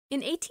In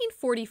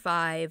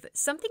 1845,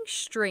 something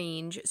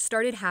strange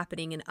started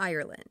happening in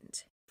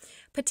Ireland.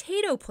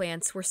 Potato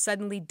plants were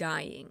suddenly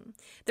dying.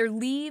 Their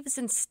leaves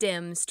and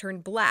stems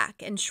turned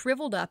black and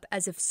shriveled up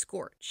as if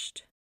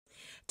scorched.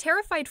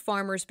 Terrified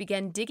farmers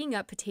began digging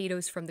up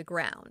potatoes from the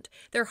ground,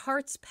 their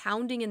hearts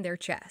pounding in their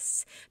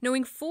chests,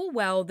 knowing full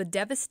well the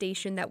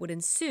devastation that would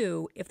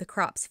ensue if the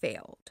crops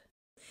failed.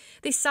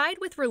 They sighed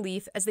with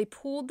relief as they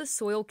pulled the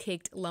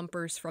soil-caked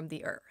lumpers from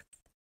the earth.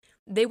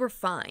 They were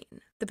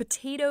fine. The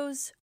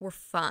potatoes were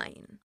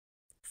fine.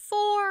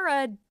 For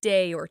a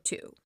day or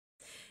two.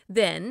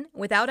 Then,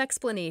 without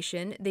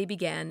explanation, they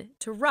began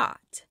to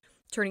rot,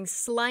 turning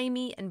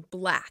slimy and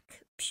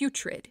black,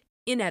 putrid,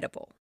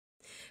 inedible.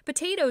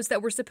 Potatoes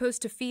that were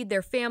supposed to feed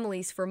their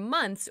families for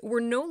months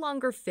were no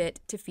longer fit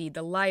to feed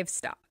the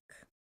livestock.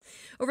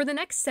 Over the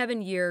next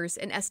 7 years,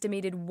 an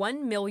estimated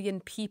 1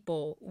 million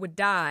people would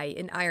die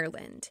in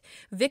Ireland,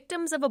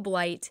 victims of a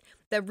blight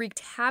that wreaked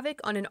havoc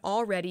on an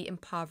already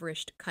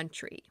impoverished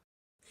country.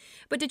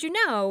 But did you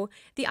know,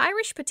 the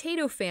Irish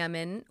potato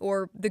famine,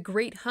 or the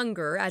Great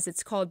Hunger as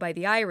it's called by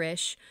the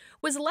Irish,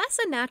 was less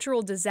a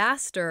natural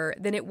disaster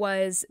than it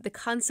was the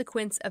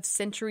consequence of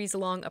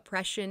centuries-long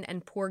oppression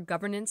and poor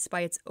governance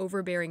by its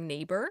overbearing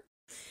neighbor?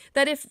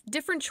 That if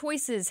different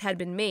choices had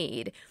been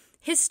made,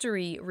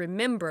 history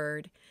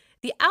remembered,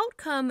 the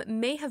outcome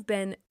may have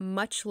been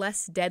much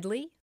less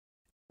deadly?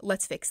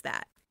 Let's fix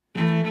that.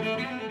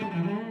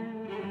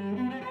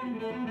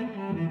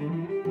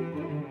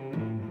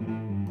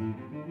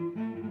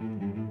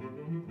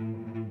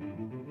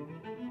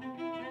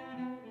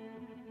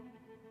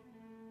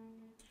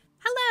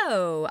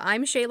 Hello,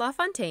 I'm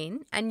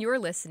LaFountaine, and you're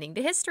listening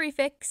to History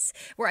Fix,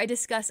 where I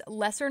discuss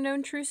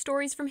lesser-known true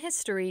stories from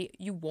history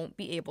you won't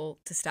be able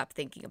to stop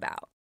thinking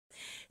about.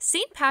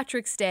 St.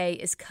 Patrick's Day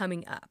is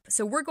coming up,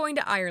 so we're going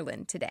to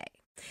Ireland today.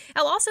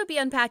 I'll also be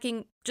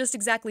unpacking just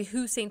exactly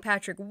who St.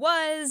 Patrick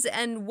was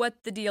and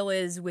what the deal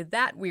is with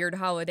that weird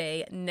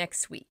holiday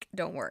next week,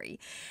 don't worry.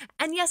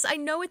 And yes, I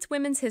know it's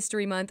Women's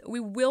History Month. We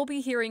will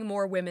be hearing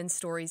more women's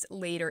stories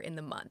later in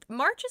the month.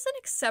 March is an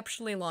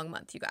exceptionally long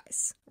month, you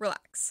guys.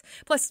 Relax.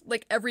 Plus,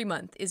 like every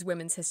month is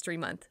Women's History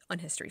Month on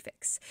History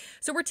Fix.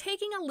 So we're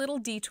taking a little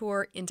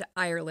detour into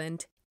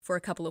Ireland for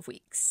a couple of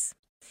weeks.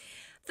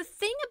 The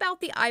thing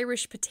about the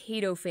Irish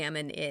potato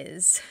famine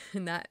is,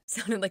 and that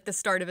sounded like the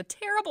start of a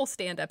terrible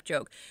stand-up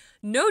joke.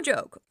 No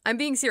joke. I'm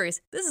being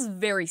serious. This is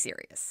very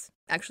serious.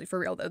 Actually, for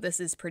real, though,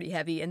 this is pretty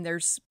heavy, and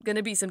there's going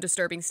to be some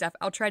disturbing stuff.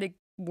 I'll try to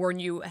warn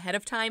you ahead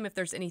of time if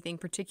there's anything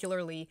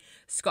particularly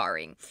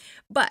scarring.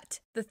 But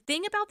the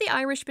thing about the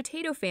Irish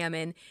potato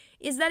famine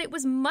is that it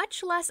was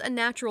much less a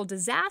natural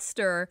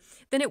disaster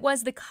than it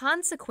was the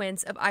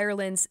consequence of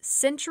Ireland's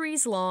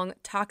centuries-long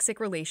toxic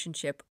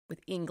relationship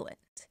with England.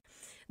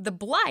 The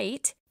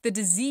blight, the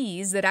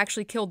disease that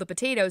actually killed the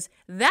potatoes,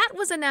 that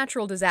was a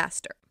natural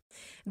disaster.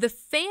 The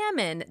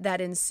famine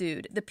that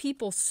ensued, the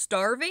people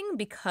starving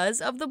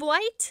because of the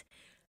blight,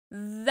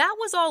 that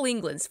was all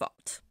England's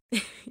fault.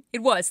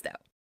 It was, though.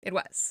 It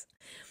was.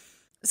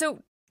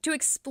 So, to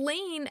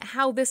explain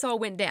how this all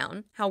went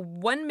down, how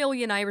 1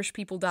 million Irish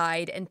people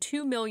died and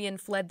 2 million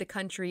fled the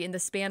country in the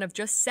span of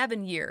just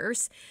 7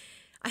 years,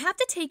 I have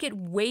to take it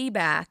way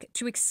back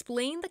to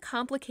explain the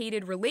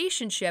complicated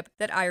relationship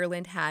that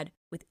Ireland had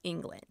with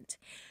England.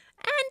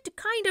 And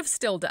kind of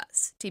still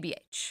does,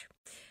 TBH.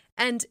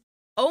 And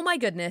oh my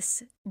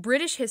goodness,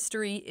 British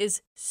history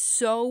is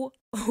so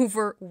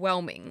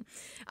overwhelming.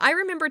 I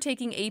remember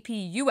taking AP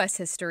US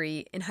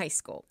history in high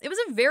school. It was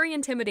a very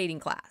intimidating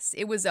class.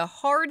 It was a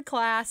hard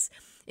class.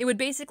 It would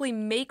basically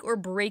make or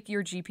break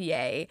your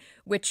GPA,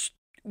 which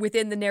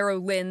within the narrow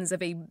lens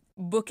of a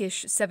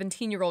bookish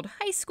 17-year-old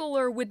high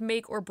schooler would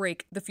make or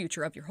break the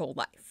future of your whole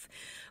life.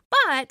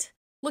 But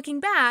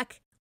looking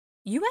back,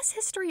 U.S.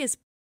 history is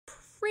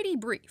pretty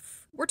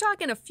brief. We're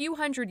talking a few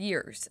hundred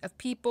years of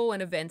people and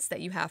events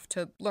that you have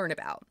to learn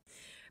about.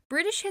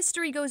 British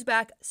history goes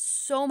back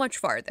so much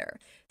farther,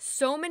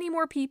 so many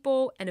more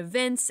people and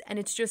events, and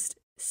it's just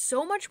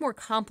so much more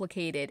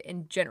complicated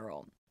in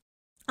general.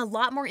 A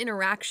lot more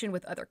interaction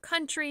with other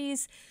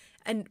countries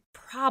and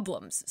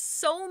problems,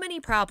 so many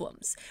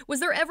problems. Was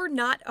there ever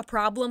not a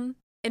problem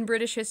in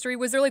British history?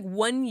 Was there like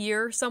 1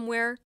 year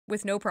somewhere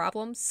with no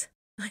problems?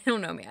 I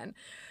don't know, man.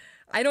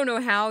 I don't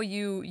know how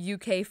you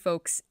UK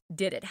folks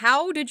did it.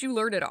 How did you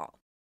learn it all?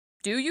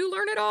 Do you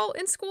learn it all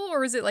in school,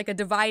 or is it like a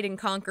divide and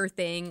conquer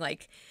thing?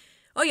 Like,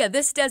 oh yeah,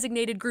 this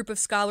designated group of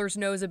scholars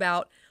knows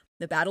about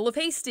the Battle of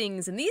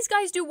Hastings, and these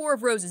guys do War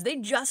of Roses. They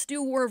just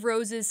do War of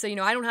Roses, so,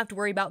 I don't have to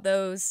worry about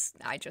those.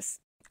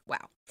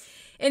 Wow.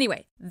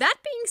 Anyway, that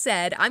being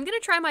said, I'm going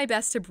to try my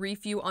best to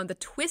brief you on the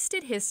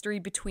twisted history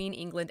between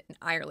England and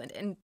Ireland.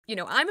 And,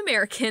 I'm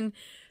American,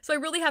 so I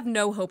really have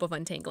no hope of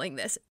untangling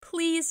this.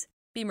 Please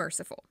be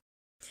merciful.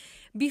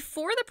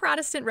 Before the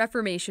Protestant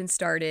Reformation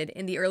started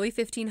in the early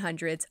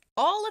 1500s,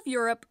 all of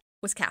Europe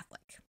was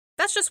Catholic.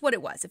 That's just what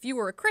it was. If you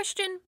were a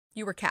Christian,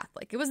 you were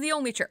Catholic. It was the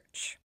only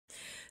church.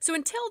 So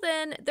until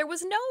then, there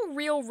was no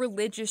real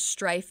religious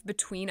strife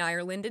between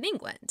Ireland and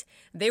England.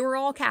 They were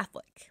all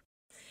Catholic.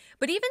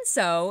 But even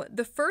so,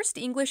 the first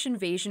English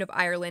invasion of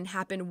Ireland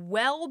happened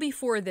well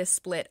before this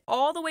split,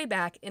 all the way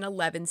back in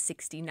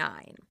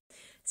 1169.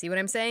 See what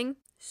I'm saying?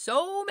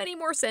 So many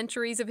more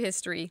centuries of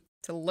history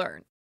to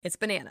learn. It's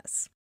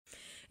bananas.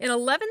 In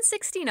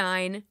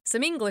 1169,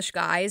 some English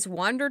guys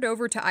wandered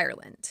over to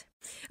Ireland.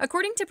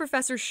 According to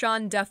Professor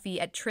Sean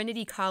Duffy at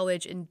Trinity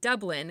College in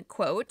Dublin,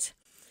 quote,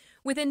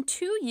 "Within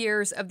 2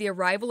 years of the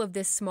arrival of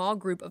this small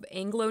group of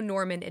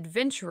Anglo-Norman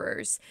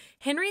adventurers,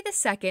 Henry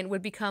II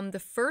would become the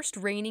first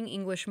reigning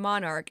English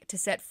monarch to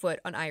set foot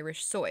on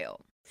Irish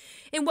soil.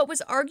 In what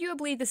was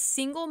arguably the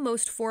single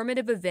most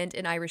formative event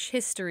in Irish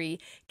history,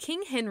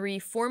 King Henry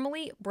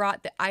formally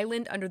brought the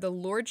island under the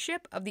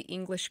lordship of the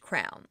English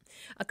crown,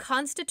 a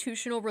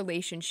constitutional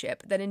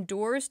relationship that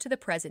endures to the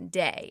present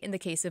day in the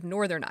case of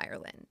Northern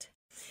Ireland.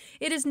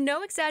 It is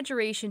no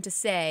exaggeration to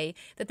say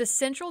that the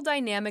central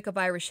dynamic of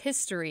Irish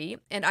history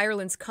and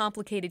Ireland's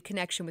complicated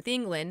connection with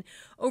England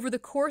over the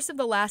course of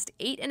the last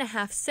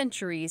 8.5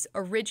 centuries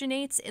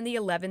originates in the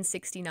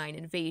 1169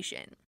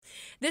 invasion.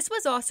 This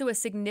was also a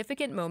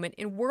significant moment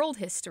in world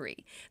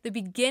history, the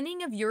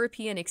beginning of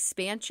European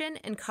expansion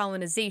and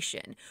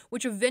colonization,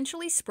 which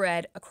eventually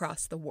spread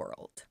across the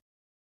world."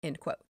 End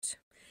quote.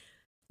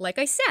 Like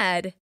I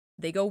said,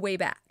 they go way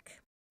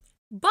back.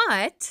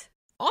 But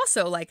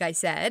also, like I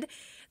said,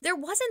 there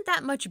wasn't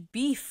that much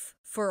beef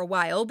for a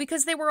while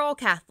because they were all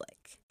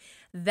Catholic.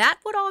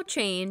 That would all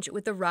change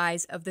with the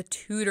rise of the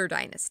Tudor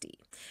dynasty.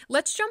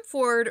 Let's jump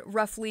forward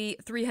roughly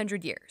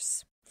 300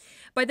 years.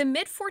 By the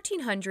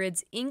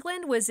mid-1400s,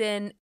 England was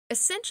in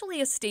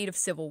essentially a state of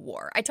civil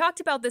war. I talked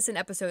about this in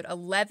episode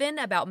 11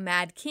 about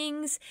Mad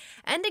Kings,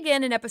 and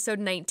again in episode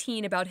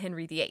 19 about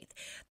Henry VIII.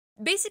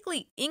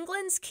 Basically,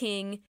 England's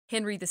king,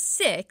 Henry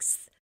VI,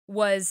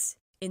 was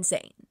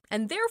insane,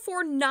 and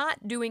therefore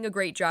not doing a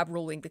great job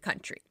ruling the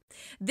country.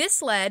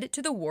 This led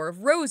to the War of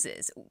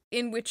Roses,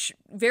 in which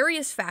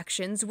various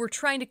factions were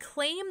trying to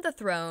claim the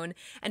throne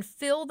and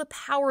fill the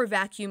power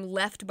vacuum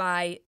left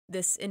by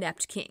this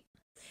inept king.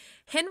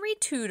 Henry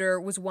Tudor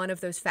was one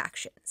of those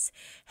factions.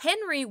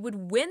 Henry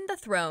would win the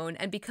throne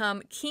and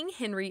become King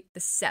Henry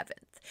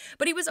VII,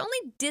 but he was only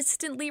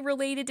distantly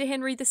related to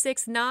Henry VI,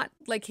 not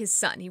like his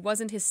son. He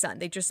wasn't his son.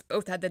 They just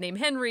both had the name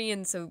Henry,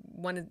 and so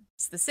one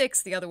is the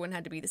 6th, the other one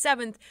had to be the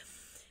 7th.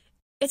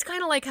 It's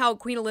kind of like how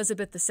Queen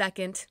Elizabeth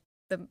II,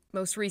 the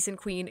most recent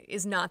queen,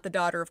 is not the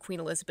daughter of Queen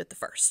Elizabeth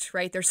I,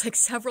 right? There's like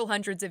several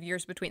hundreds of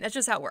years between. That's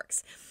just how it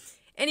works.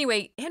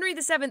 Anyway, Henry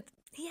VII,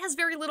 he has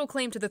very little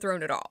claim to the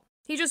throne at all.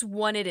 He just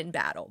won it in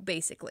battle,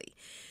 basically.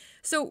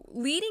 So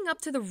leading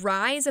up to the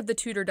rise of the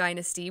Tudor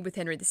dynasty with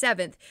Henry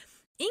VII,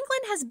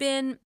 England has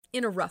been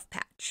in a rough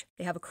patch.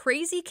 They have a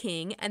crazy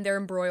king, and they're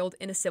embroiled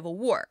in a civil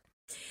war.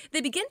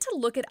 They begin to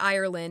look at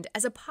Ireland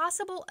as a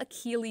possible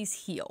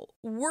Achilles heel,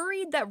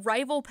 worried that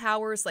rival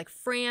powers like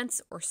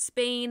France or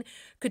Spain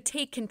could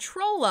take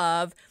control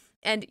of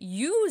and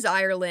use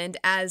Ireland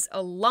as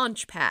a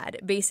launch pad,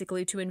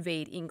 basically, to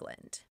invade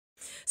England.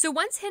 So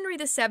once Henry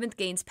VII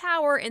gains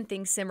power and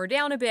things simmer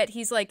down a bit,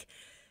 he's like,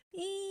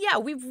 yeah,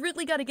 we've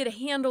really got to get a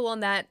handle on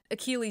that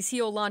Achilles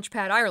heel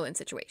launchpad Ireland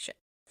situation.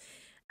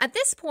 At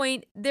this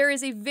point, there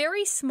is a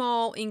very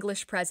small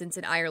English presence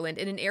in Ireland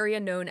in an area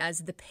known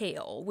as the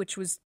Pale, which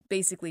was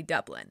basically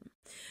Dublin.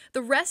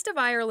 The rest of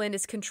Ireland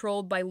is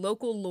controlled by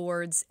local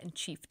lords and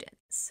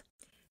chieftains.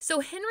 So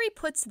Henry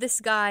puts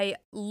this guy,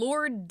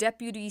 Lord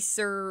Deputy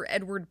Sir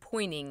Edward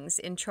Poynings,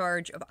 in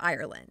charge of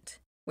Ireland.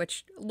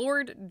 Which,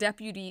 Lord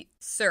Deputy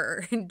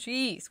Sir,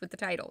 geez, with the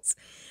titles.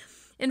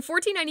 In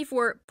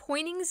 1494,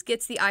 Poynings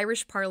gets the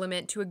Irish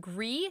Parliament to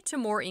agree to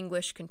more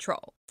English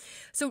control.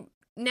 So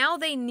now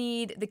they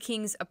need the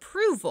king's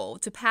approval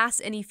to pass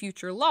any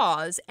future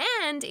laws,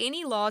 and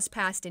any laws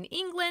passed in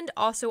England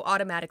also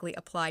automatically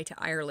apply to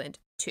Ireland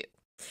too.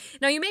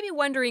 Now you may be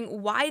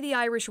wondering why the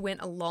Irish went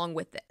along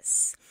with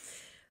this.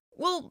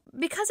 Well,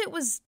 because it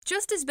was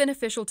just as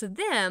beneficial to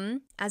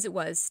them as it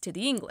was to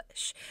the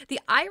English.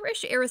 The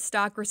Irish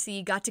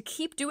aristocracy got to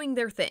keep doing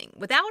their thing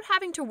without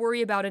having to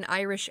worry about an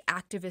Irish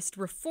activist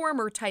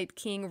reformer-type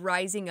king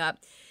rising up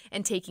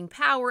and taking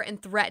power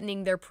and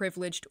threatening their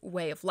privileged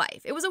way of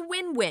life. It was a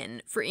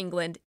win-win for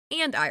England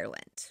and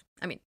Ireland.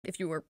 I mean,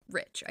 if you were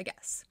rich, I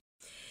guess.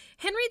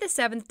 Henry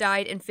VII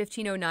died in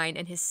 1509,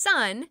 and his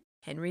son,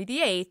 Henry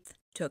VIII,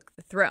 took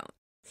the throne.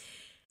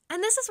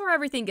 And this is where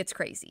everything gets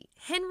crazy.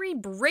 Henry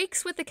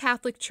breaks with the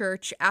Catholic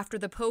Church after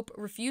the Pope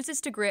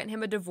refuses to grant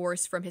him a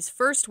divorce from his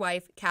first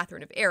wife,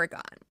 Catherine of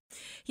Aragon.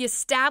 He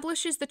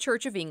establishes the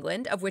Church of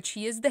England, of which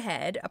he is the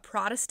head, a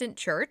Protestant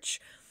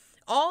church,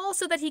 all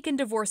so that he can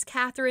divorce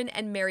Catherine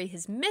and marry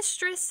his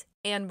mistress,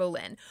 Anne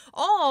Boleyn,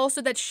 all so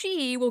that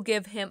she will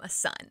give him a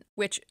son,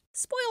 which,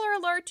 spoiler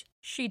alert,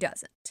 she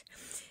doesn't.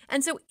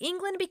 And so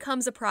England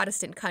becomes a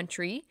Protestant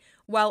country,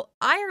 while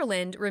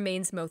Ireland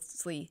remains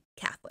mostly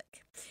Catholic.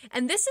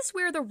 And this is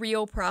where the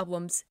real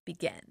problems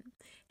begin.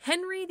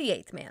 Henry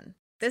VIII, man,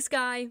 this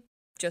guy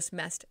just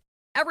messed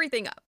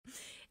everything up.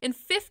 In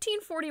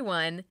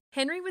 1541,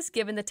 Henry was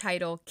given the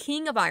title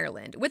King of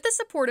Ireland with the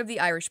support of the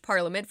Irish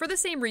Parliament for the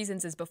same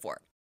reasons as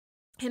before.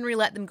 Henry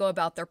let them go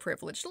about their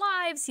privileged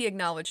lives, he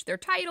acknowledged their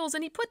titles,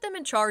 and he put them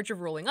in charge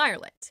of ruling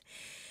Ireland.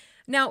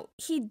 Now,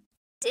 he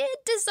did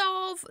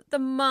dissolve the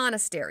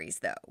monasteries,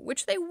 though,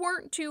 which they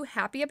weren't too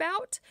happy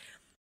about.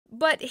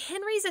 But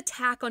Henry's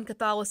attack on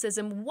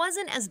Catholicism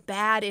wasn't as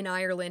bad in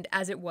Ireland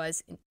as it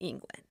was in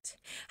England.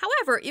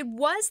 However, it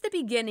was the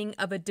beginning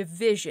of a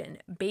division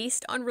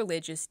based on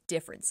religious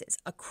differences,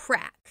 a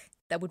crack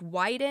that would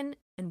widen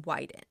and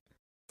widen.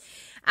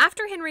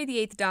 After Henry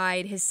VIII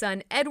died, his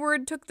son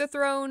Edward took the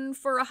throne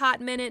for a hot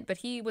minute, but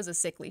he was a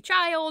sickly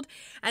child,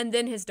 and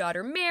then his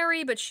daughter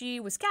Mary, but she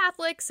was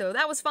Catholic, so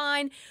that was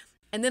fine,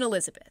 and then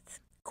Elizabeth.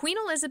 Queen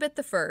Elizabeth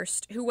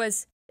I, who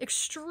was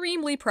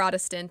extremely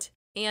Protestant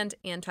and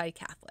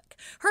anti-Catholic.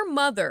 Her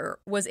mother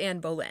was Anne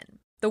Boleyn,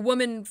 the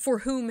woman for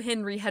whom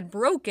Henry had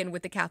broken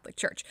with the Catholic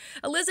Church.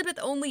 Elizabeth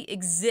only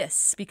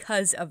exists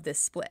because of this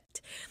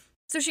split,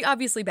 so she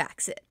obviously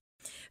backs it.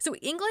 So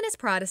England is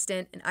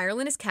Protestant and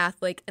Ireland is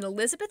Catholic, and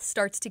Elizabeth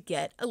starts to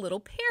get a little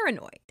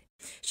paranoid.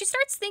 She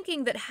starts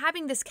thinking that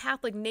having this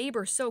Catholic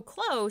neighbor so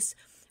close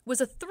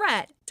was a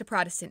threat to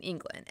Protestant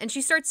England, and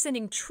she starts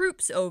sending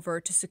troops over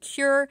to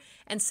secure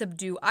and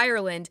subdue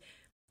Ireland,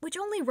 which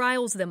only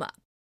riles them up.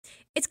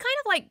 It's kind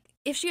of like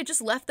if she had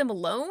just left them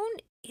alone,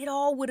 it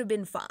all would have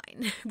been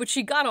fine. But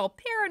she got all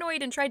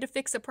paranoid and tried to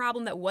fix a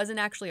problem that wasn't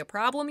actually a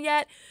problem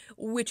yet,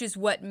 which is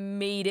what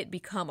made it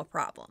become a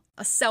problem,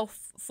 a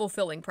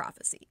self-fulfilling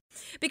prophecy.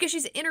 Because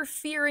she's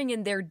interfering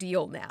in their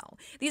deal now.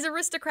 These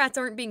aristocrats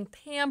aren't being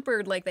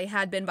pampered like they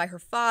had been by her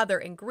father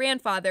and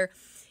grandfather.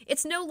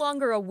 It's no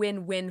longer a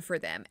win-win for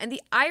them, and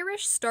the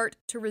Irish start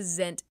to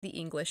resent the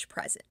English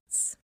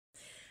presence.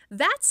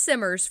 That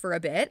simmers for a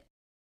bit.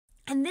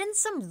 And then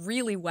some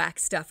really whack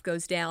stuff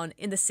goes down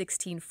in the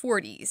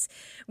 1640s,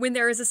 when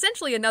there is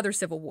essentially another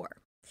civil war.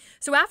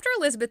 So after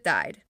Elizabeth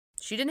died,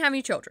 she didn't have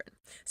any children.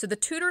 So the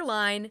Tudor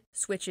line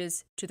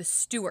switches to the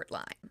Stuart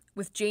line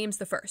with James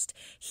I.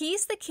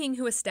 He's the king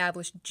who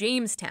established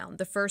Jamestown,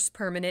 the first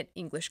permanent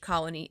English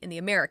colony in the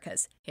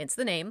Americas, hence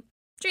the name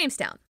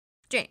Jamestown,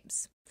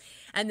 James.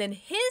 And then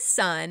his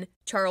son,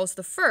 Charles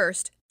I,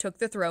 took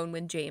the throne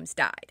when James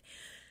died.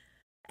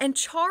 And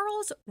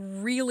Charles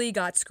really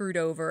got screwed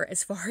over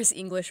as far as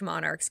English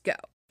monarchs go.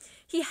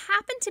 He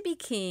happened to be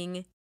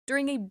king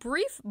during a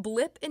brief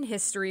blip in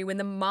history when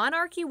the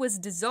monarchy was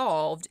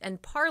dissolved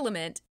and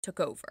Parliament took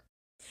over.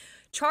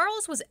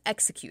 Charles was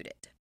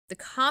executed. The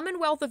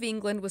Commonwealth of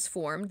England was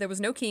formed, there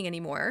was no king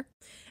anymore,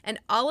 and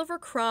Oliver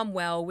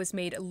Cromwell was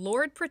made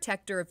Lord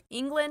Protector of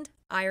England,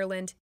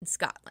 Ireland, and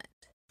Scotland.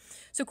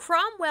 So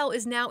Cromwell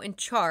is now in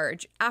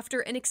charge after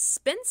an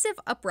expensive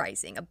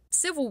uprising, a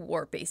civil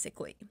war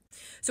basically.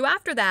 So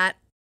after that,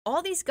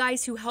 all these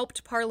guys who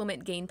helped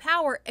Parliament gain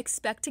power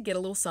expect to get a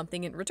little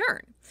something in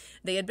return.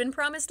 They had been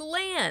promised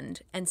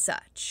land and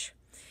such.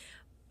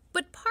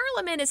 But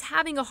Parliament is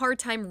having a hard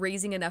time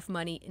raising enough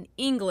money in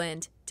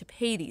England to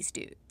pay these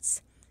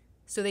dudes.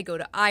 So they go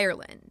to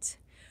Ireland.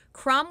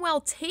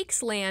 Cromwell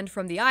takes land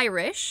from the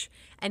Irish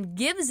and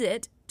gives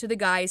it to the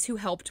guys who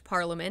helped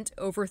Parliament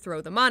overthrow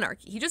the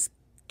monarchy. He just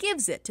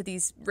gives it to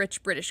these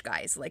rich British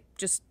guys, like,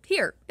 just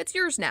here, it's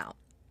yours now.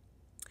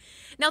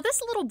 Now,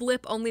 this little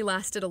blip only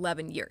lasted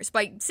 11 years.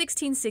 By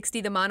 1660,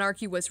 the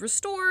monarchy was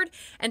restored,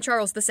 and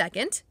Charles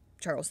II,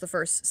 Charles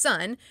I's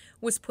son,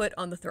 was put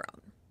on the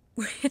throne.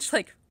 Which,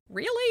 like,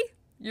 really?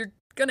 You're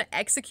gonna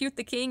execute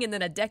the king and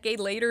then a decade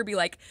later be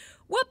like,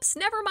 whoops,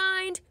 never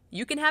mind,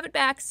 you can have it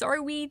back, sorry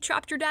we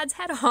chopped your dad's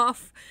head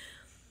off.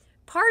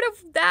 Part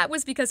of that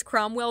was because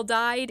Cromwell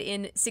died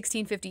in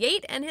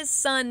 1658 and his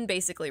son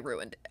basically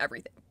ruined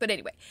everything. But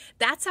anyway,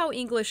 that's how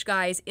English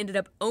guys ended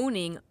up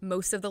owning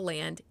most of the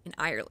land in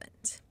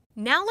Ireland.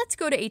 Now let's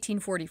go to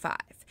 1845.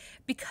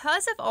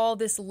 Because of all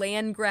this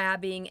land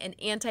grabbing and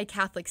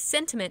anti-Catholic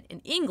sentiment in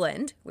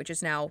England, which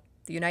is now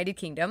the United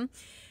Kingdom,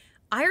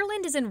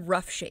 Ireland is in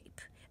rough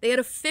shape. They had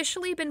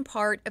officially been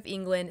part of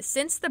England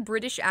since the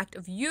British Act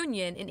of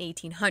Union in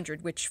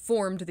 1800, which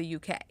formed the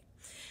UK.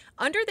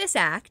 Under this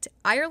act,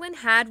 Ireland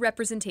had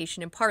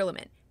representation in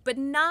Parliament, but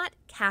not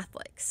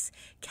Catholics.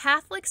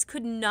 Catholics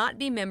could not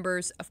be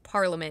members of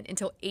Parliament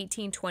until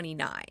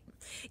 1829,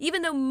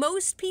 even though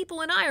most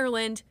people in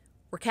Ireland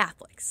were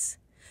Catholics.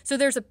 So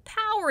there's a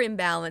power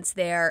imbalance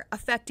there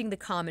affecting the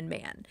common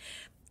man.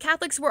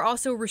 Catholics were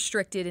also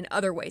restricted in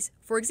other ways.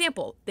 For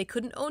example, they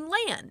couldn't own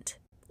land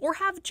or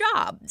have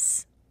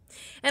jobs.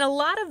 And a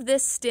lot of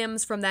this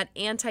stems from that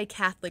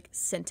anti-Catholic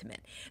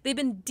sentiment. They've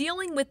been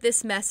dealing with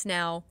this mess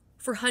now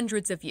for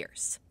hundreds of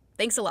years.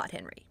 Thanks a lot,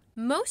 Henry.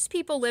 Most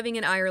people living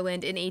in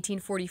Ireland in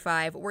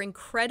 1845 were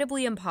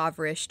incredibly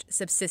impoverished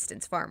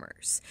subsistence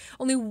farmers.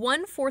 Only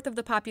 1/4 of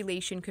the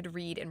population could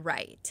read and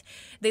write.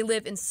 They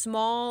live in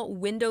small,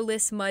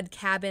 windowless mud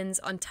cabins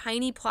on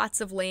tiny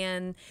plots of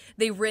land.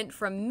 They rent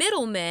from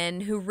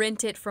middlemen who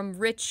rent it from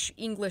rich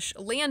English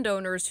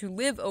landowners who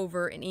live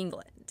over in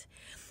England.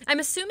 I'm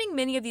assuming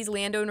many of these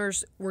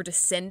landowners were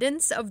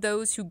descendants of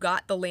those who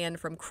got the land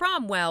from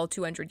Cromwell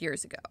 200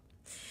 years ago.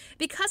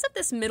 Because of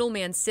this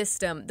middleman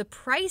system, the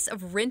price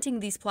of renting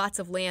these plots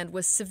of land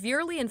was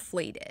severely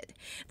inflated.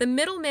 The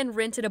middlemen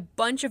rented a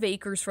bunch of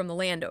acres from the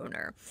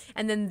landowner,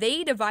 and then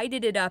they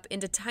divided it up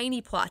into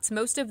tiny plots,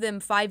 most of them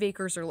 5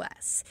 acres or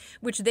less,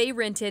 which they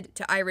rented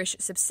to Irish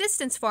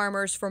subsistence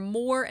farmers for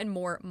more and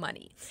more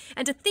money.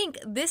 And to think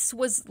this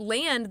was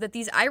land that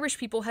these Irish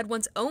people had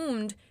once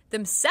owned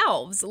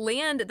themselves,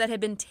 land that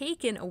had been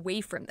taken away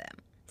from them.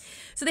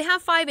 So they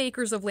have 5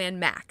 acres of land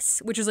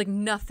max, which is like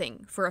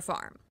nothing for a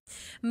farm.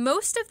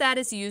 Most of that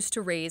is used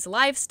to raise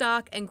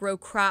livestock and grow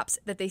crops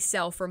that they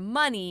sell for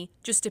money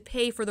just to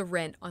pay for the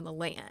rent on the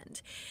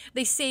land.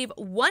 They save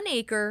 1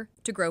 acre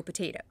to grow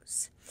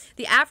potatoes.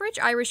 The average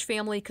Irish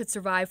family could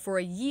survive for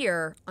a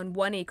year on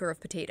 1 acre of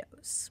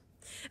potatoes.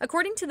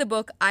 According to the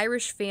book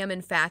Irish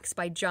Famine Facts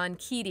by John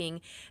Keating,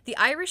 the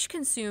Irish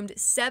consumed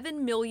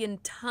 7 million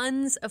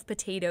tons of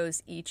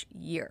potatoes each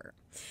year.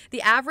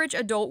 The average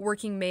adult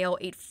working male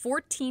ate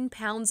 14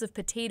 pounds of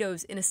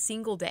potatoes in a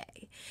single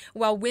day,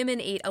 while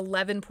women ate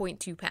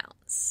 11.2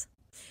 pounds.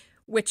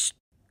 Which,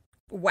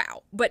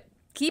 wow. But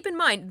keep in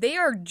mind, they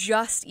are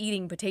just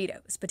eating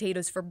potatoes.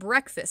 Potatoes for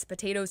breakfast,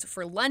 potatoes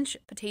for lunch,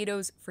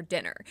 potatoes for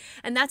dinner.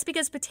 And that's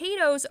because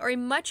potatoes are a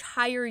much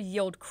higher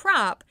yield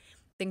crop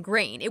than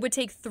grain. It would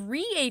take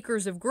 3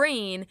 acres of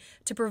grain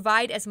to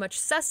provide as much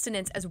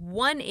sustenance as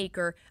 1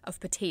 acre of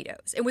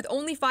potatoes. And with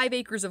only 5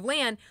 acres of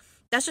land,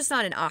 that's just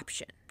not an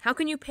option. How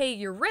can you pay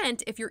your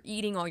rent if you're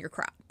eating all your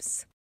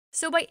crops?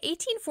 So by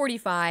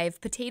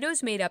 1845,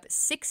 potatoes made up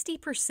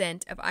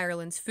 60% of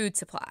Ireland's food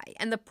supply,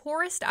 and the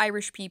poorest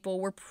Irish people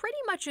were pretty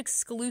much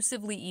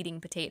exclusively eating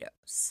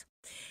potatoes.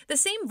 The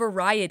same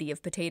variety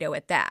of potato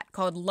at that,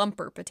 called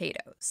lumper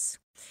potatoes.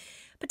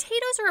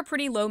 Potatoes are a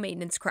pretty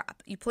low-maintenance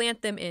crop. You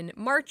plant them in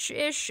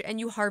March-ish, and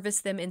you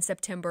harvest them in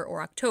September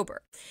or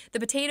October. The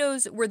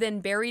potatoes were then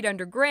buried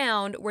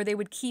underground, where they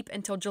would keep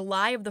until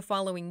July of the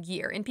following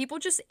year, and people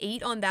just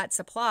ate on that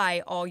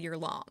supply all year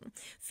long,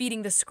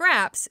 feeding the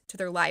scraps to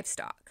their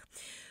livestock.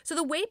 So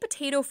the way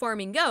potato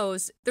farming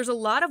goes, there's a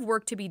lot of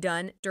work to be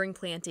done during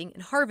planting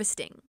and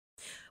harvesting.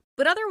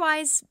 But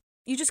otherwise,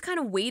 you just kind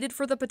of waited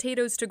for the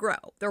potatoes to grow.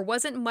 There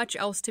wasn't much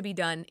else to be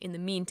done in the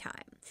meantime.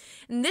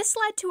 And this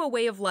led to a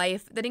way of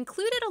life that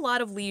included a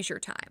lot of leisure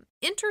time,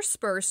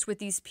 interspersed with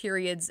these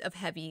periods of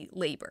heavy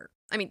labor.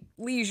 I mean,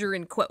 leisure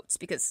in quotes,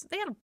 because they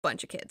had a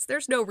bunch of kids.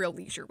 There's no real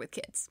leisure with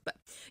kids. But,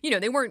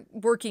 they weren't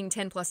working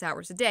 10 plus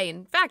hours a day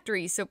in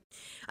factories, so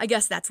I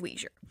guess that's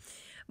leisure.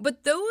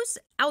 But those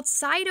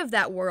outside of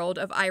that world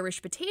of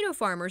Irish potato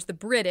farmers, the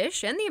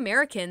British and the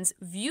Americans,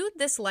 viewed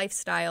this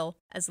lifestyle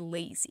as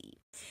lazy.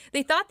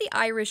 They thought the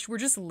Irish were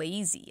just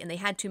lazy and they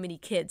had too many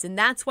kids, and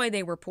that's why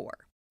they were poor.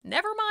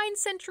 Never mind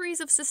centuries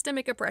of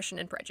systemic oppression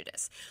and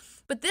prejudice.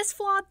 But this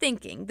flawed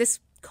thinking, this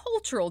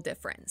cultural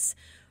difference,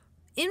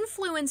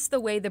 influenced the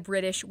way the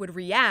British would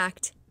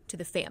react to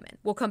the famine.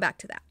 We'll come back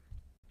to that.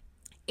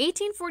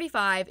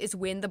 1845 is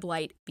when the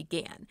blight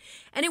began.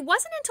 And it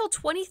wasn't until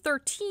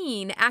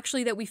 2013,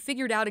 actually, that we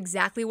figured out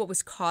exactly what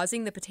was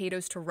causing the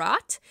potatoes to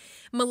rot.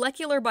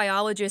 Molecular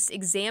biologists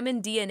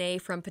examined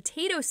DNA from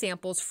potato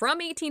samples from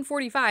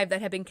 1845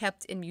 that had been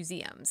kept in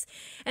museums.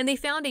 And they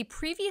found a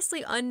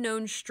previously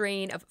unknown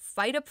strain of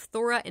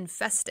Phytophthora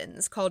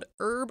infestans called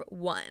herb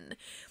 1,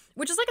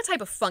 which is like a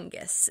type of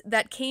fungus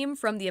that came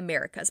from the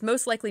Americas,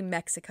 most likely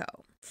Mexico.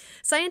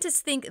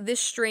 Scientists think this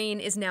strain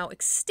is now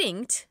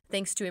extinct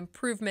thanks to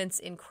improvements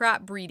in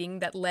crop breeding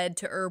that led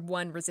to herb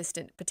 1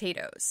 resistant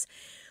potatoes.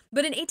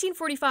 But in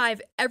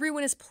 1845,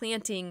 everyone is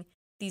planting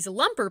these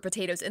lumper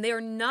potatoes, and they are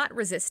not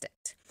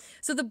resistant.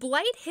 So the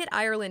blight hit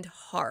Ireland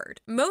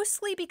hard,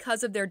 mostly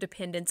because of their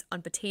dependence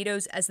on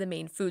potatoes as the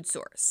main food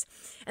source.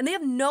 And they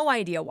have no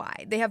idea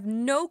why. They have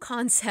no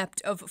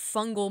concept of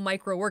fungal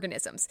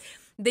microorganisms.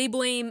 They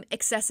blame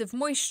excessive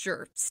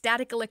moisture,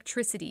 static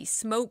electricity,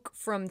 smoke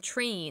from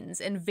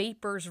trains, and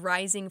vapors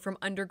rising from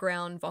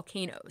underground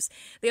volcanoes.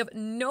 They have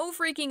no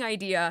freaking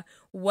idea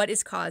what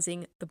is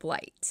causing the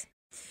blight.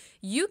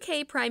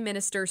 UK Prime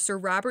Minister Sir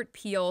Robert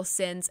Peel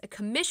sends a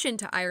commission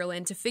to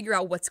Ireland to figure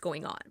out what's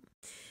going on.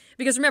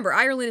 Because remember,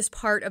 Ireland is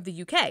part of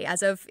the UK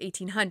as of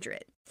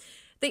 1800.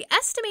 They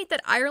estimate that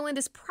Ireland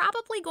is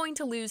probably going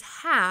to lose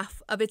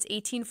half of its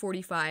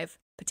 1845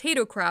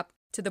 potato crop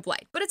to the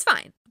blight, but it's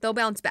fine. They'll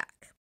bounce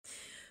back.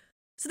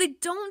 So they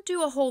don't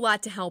do a whole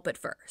lot to help at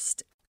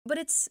first, but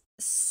it's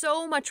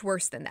so much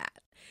worse than that.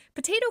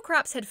 Potato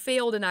crops had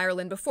failed in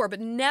Ireland before, but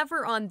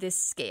never on this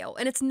scale.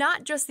 And it's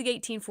not just the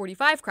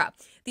 1845 crop.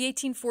 The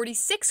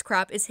 1846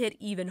 crop is hit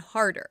even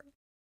harder.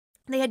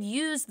 They had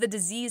used the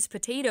diseased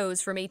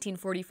potatoes from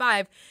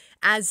 1845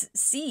 as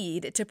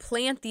seed to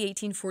plant the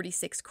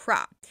 1846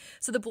 crop.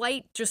 So the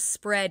blight just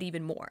spread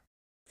even more.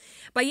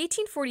 By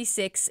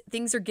 1846,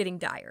 things are getting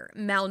dire.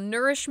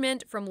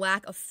 Malnourishment from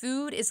lack of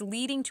food is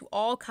leading to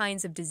all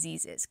kinds of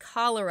diseases.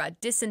 Cholera,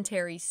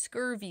 dysentery,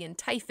 scurvy, and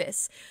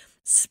typhus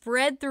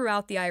spread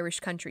throughout the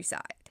Irish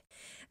countryside.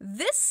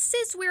 This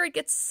is where it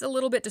gets a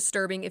little bit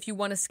disturbing if you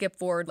want to skip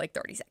forward like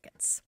 30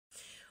 seconds.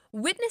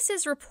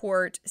 Witnesses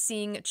report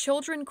seeing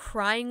children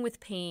crying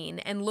with pain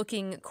and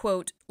looking,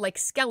 quote, like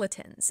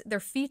skeletons, their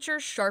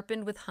features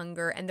sharpened with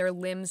hunger and their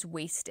limbs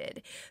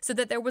wasted, so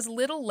that there was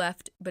little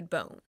left but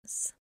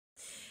bones.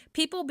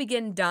 People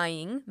begin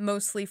dying,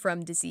 mostly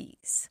from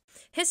disease.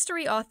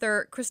 History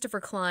author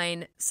Christopher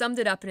Klein summed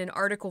it up in an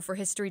article for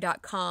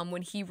History.com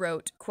when he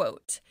wrote,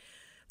 quote,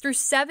 "Through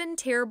 7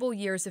 terrible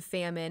years of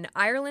famine,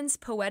 Ireland's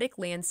poetic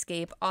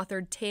landscape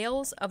authored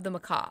tales of the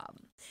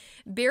macabre.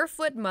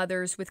 Barefoot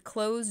mothers with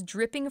clothes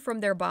dripping from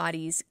their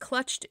bodies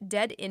clutched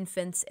dead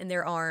infants in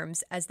their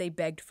arms as they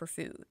begged for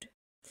food.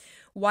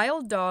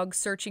 Wild dogs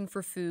searching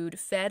for food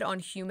fed on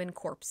human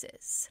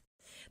corpses.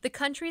 The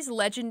country's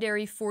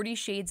legendary 40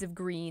 Shades of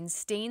Green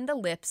stained the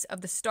lips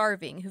of the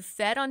starving who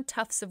fed on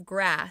tufts of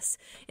grass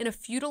in a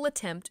futile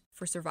attempt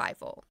for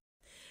survival.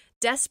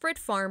 Desperate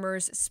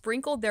farmers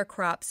sprinkled their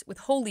crops with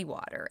holy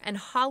water, and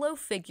hollow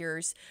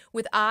figures,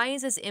 with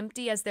eyes as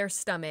empty as their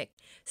stomach,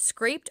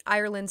 scraped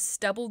Ireland's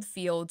stubbled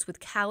fields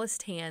with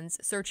calloused hands,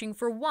 searching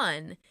for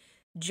one,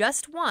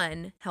 just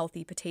one,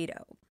 healthy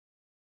potato.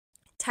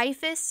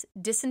 Typhus,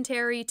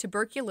 dysentery,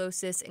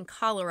 tuberculosis, and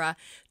cholera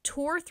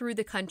tore through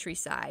the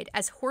countryside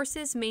as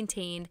horses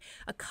maintained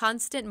a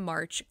constant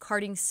march,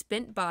 carting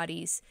spent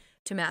bodies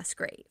to mass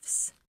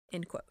graves."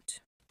 End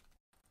quote.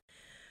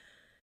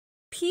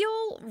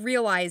 Peel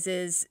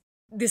realizes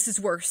this is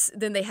worse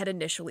than they had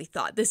initially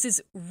thought. This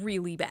is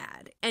really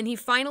bad. And he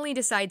finally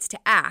decides to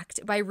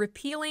act by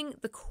repealing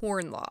the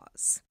Corn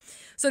Laws.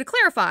 So to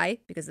clarify,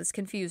 because this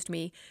confused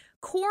me,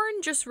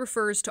 corn just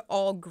refers to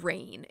all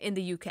grain in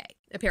the UK,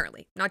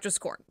 apparently, not just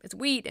corn. It's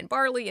wheat and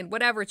barley and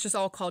whatever, it's just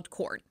all called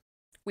corn.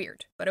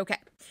 Weird, but okay.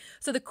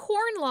 So the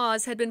Corn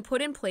Laws had been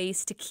put in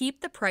place to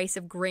keep the price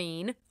of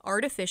grain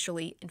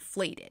artificially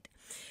inflated.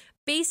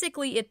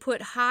 Basically, it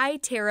put high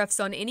tariffs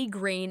on any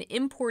grain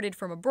imported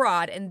from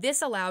abroad, and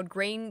this allowed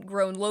grain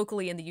grown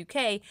locally in the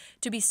UK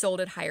to be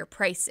sold at higher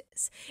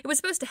prices. It was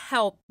supposed to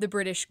help the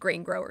British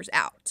grain growers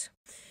out.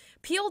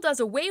 Peel does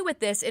away with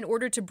this in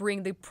order to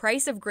bring the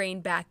price of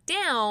grain back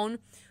down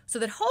so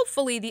that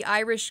hopefully the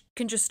Irish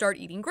can just start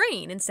eating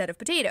grain instead of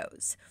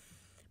potatoes.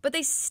 But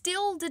they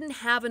still didn't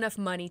have enough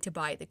money to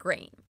buy the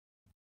grain,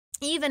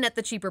 even at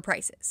the cheaper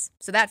prices.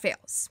 So that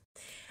fails.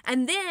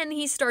 And then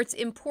he starts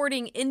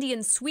importing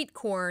Indian sweet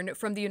corn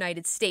from the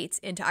United States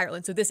into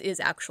Ireland. So this is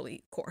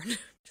actually corn,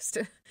 just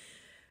to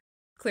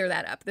clear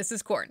that up. This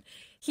is corn.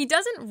 He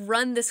doesn't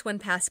run this one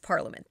past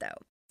Parliament, though.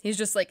 He's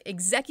just like,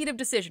 executive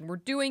decision. We're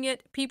doing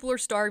it. People are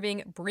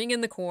starving. Bring in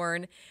the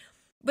corn.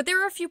 But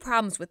there are a few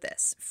problems with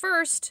this.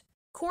 First,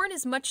 corn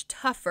is much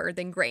tougher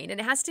than grain,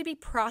 and it has to be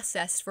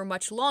processed for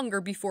much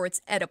longer before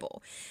it's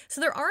edible.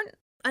 So there aren't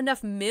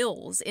enough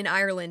mills in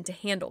Ireland to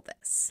handle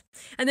this.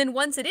 And then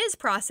once it is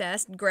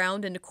processed,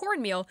 ground into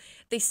cornmeal,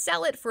 they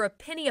sell it for a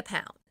penny a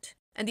pound.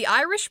 And the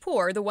Irish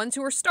poor, the ones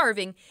who are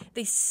starving,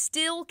 they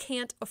still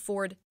can't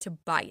afford to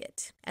buy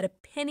it at a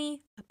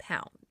penny a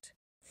pound.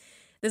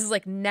 This is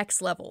like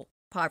next level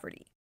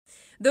poverty.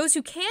 Those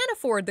who can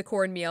afford the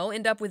cornmeal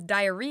end up with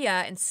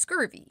diarrhea and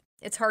scurvy.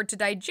 It's hard to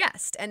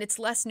digest, and it's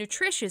less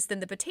nutritious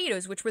than the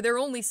potatoes, which were their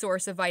only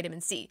source of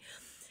vitamin C.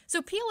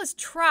 So Peel is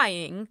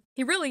trying,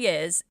 he really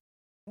is,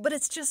 but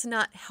it's just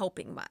not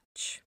helping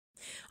much.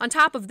 On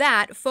top of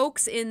that,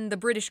 folks in the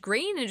British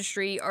grain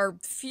industry are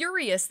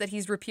furious that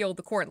he's repealed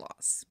the Corn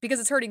Laws because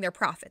it's hurting their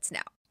profits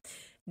now.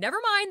 Never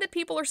mind that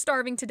people are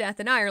starving to death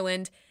in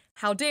Ireland.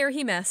 How dare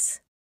he mess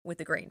with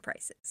the grain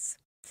prices?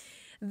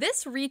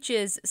 This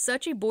reaches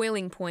such a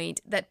boiling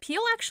point that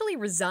Peel actually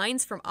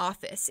resigns from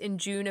office in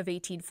June of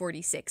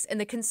 1846, and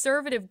the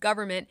Conservative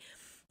government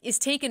is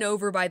taken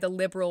over by the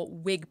Liberal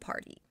Whig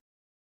Party.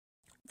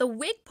 The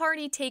Whig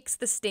Party takes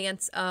the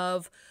stance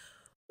of,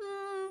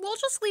 we'll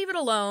just leave it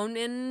alone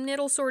and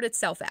it'll sort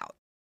itself out.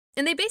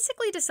 And they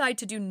basically decide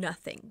to do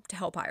nothing to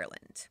help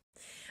Ireland.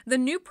 The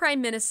new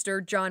Prime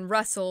Minister, John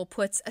Russell,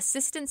 puts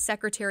Assistant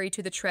Secretary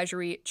to the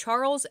Treasury,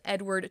 Charles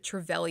Edward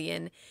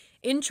Trevelyan,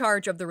 in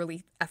charge of the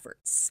relief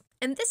efforts.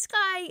 And this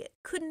guy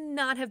could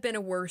not have been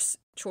a worse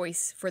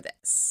choice for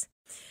this.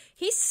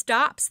 He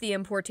stops the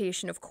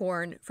importation of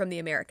corn from the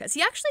Americas.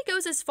 He actually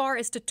goes as far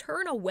as to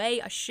turn away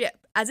a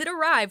ship as it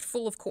arrived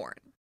full of corn.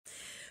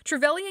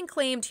 Trevelyan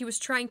claimed he was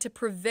trying to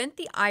prevent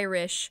the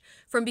Irish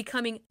from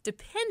becoming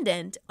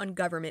dependent on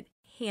government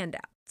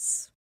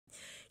handouts.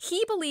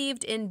 He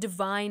believed in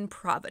divine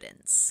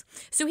providence,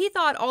 so he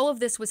thought all of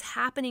this was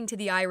happening to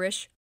the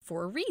Irish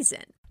for a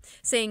reason,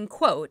 saying,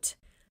 quote,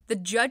 "The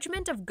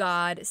judgment of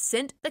God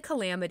sent the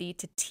calamity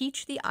to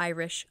teach the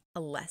Irish a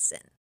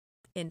lesson,"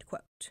 end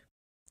quote.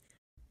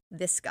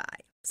 This guy.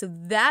 So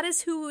that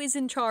is who is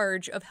in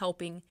charge of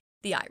helping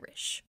the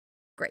Irish.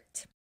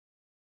 Great.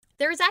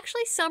 There is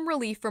actually some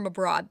relief from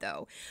abroad,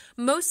 though,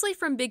 mostly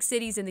from big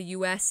cities in the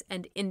U.S.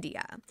 and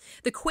India.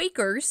 The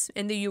Quakers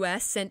in the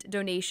U.S. sent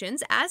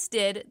donations, as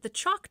did the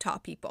Choctaw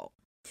people.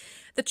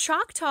 The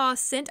Choctaw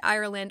sent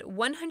Ireland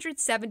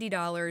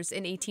 $170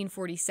 in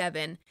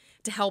 1847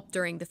 to help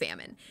during the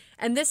famine.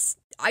 And this,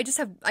 I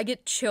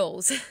get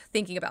chills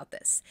thinking about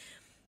this.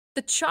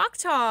 The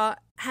Choctaw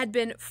had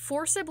been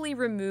forcibly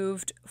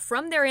removed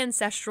from their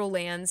ancestral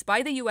lands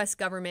by the U.S.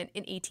 government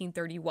in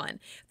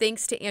 1831,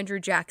 thanks to Andrew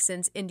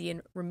Jackson's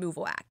Indian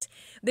Removal Act.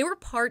 They were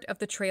part of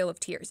the Trail of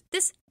Tears.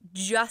 This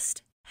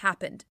just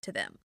happened to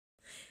them.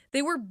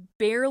 They were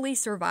barely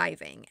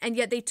surviving, and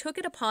yet they took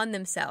it upon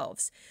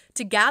themselves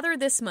to gather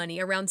this money,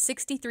 around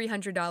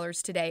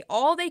 $6,300 today,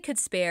 all they could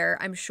spare,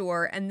 I'm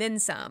sure, and then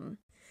some,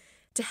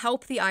 to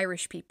help the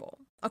Irish people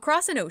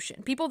across an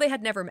ocean, people they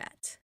had never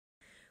met.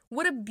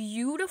 What a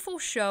beautiful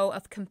show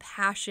of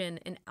compassion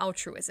and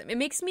altruism. It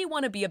makes me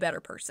want to be a better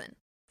person.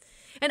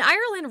 And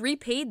Ireland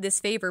repaid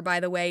this favor, by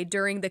the way,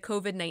 during the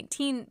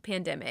COVID-19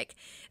 pandemic.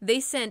 They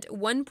sent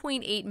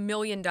 $1.8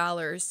 million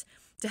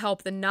to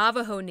help the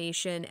Navajo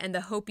Nation and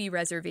the Hopi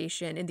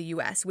Reservation in the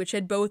U.S., which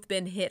had both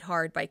been hit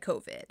hard by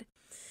COVID.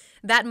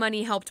 That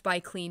money helped buy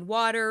clean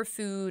water,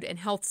 food, and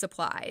health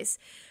supplies.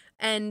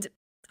 And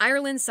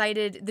Ireland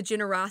cited the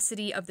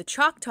generosity of the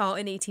Choctaw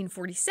in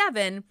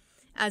 1847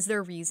 as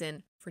their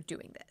reason for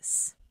doing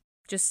this.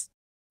 Just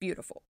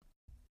beautiful.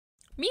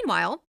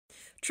 Meanwhile,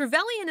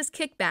 Trevelyan is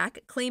kicked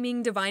back,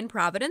 claiming divine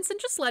providence and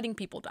just letting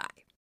people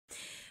die.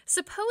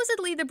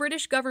 Supposedly, the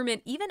British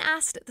government even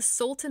asked the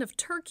Sultan of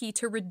Turkey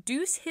to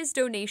reduce his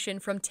donation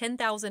from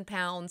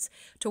 £10,000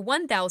 to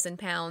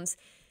 £1,000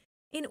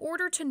 in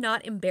order to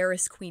not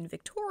embarrass Queen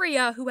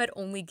Victoria, who had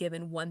only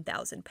given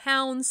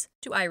 £1,000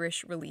 to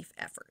Irish relief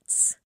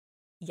efforts.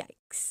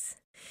 Yikes.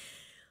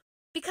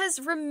 Because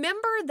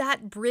remember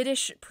that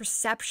British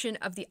perception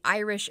of the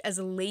Irish as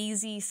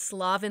lazy,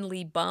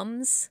 slovenly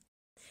bums?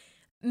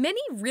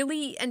 Many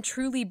really and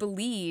truly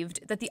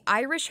believed that the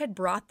Irish had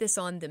brought this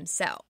on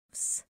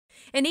themselves.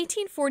 An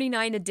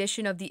 1849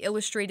 edition of the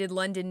Illustrated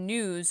London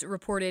News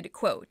reported,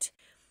 quote,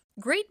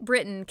 "Great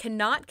Britain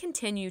cannot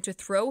continue to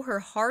throw her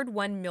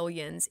hard-won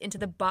millions into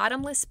the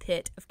bottomless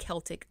pit of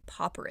Celtic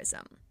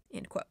pauperism,"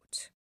 end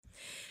quote.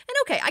 And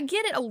okay, I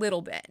get it a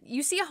little bit.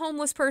 You see a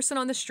homeless person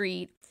on the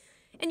street,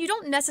 and you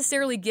don't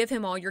necessarily give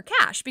him all your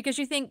cash because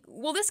you think,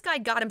 well, this guy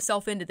got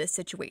himself into this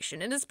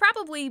situation, and it's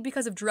probably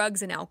because of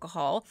drugs and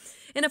alcohol,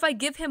 and if I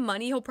give him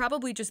money, he'll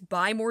probably just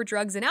buy more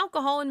drugs and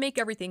alcohol and make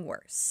everything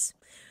worse.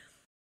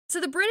 So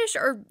the British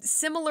are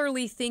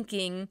similarly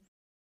thinking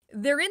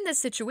they're in this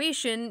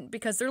situation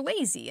because they're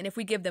lazy, and if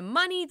we give them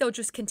money, they'll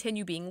just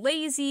continue being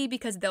lazy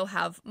because they'll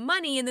have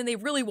money, and then they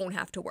really won't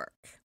have to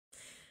work.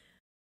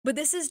 But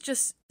this is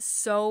just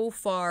so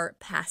far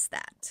past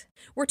that.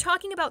 We're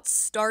talking about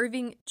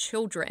starving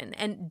children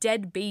and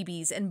dead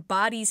babies and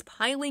bodies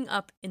piling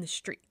up in the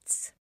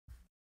streets.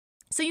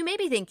 So you may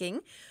be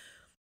thinking,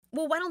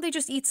 well, why don't they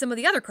just eat some of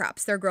the other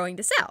crops they're growing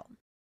to sell?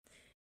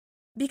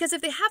 Because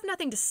if they have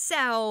nothing to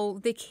sell,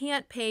 they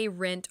can't pay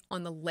rent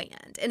on the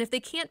land. And if they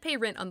can't pay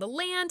rent on the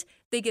land,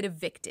 they get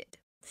evicted.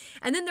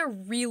 And then they're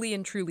really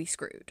and truly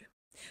screwed.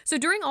 So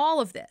during all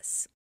of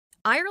this,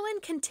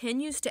 Ireland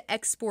continues to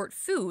export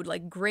food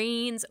like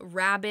grains,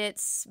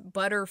 rabbits,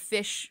 butter,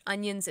 fish,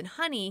 onions, and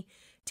honey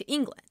to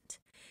England.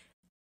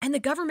 And the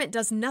government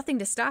does nothing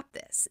to stop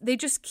this. They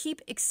just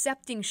keep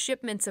accepting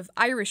shipments of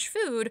Irish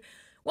food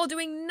while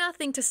doing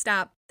nothing to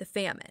stop the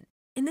famine.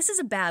 And this is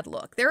a bad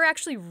look. There are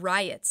actually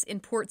riots in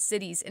port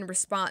cities in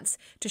response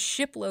to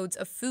shiploads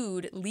of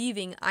food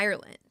leaving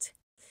Ireland.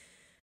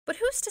 But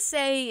who's to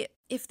say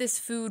if this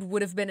food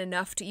would have been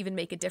enough to even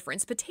make a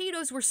difference?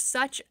 Potatoes were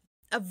such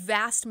a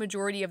vast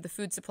majority of the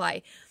food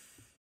supply.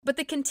 But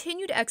the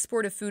continued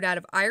export of food out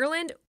of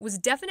Ireland was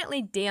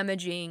definitely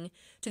damaging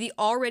to the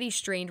already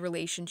strained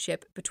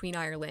relationship between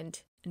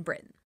Ireland and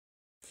Britain.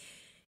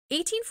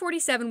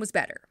 1847 was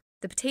better.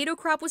 The potato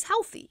crop was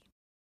healthy,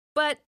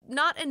 but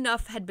not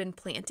enough had been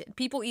planted.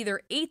 People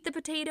either ate the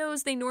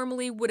potatoes they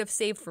normally would have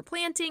saved for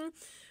planting,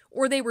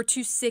 or they were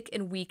too sick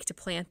and weak to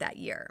plant that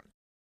year.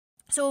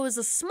 So it was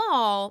a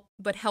small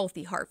but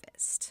healthy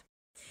harvest.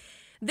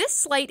 This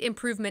slight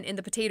improvement in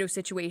the potato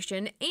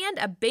situation and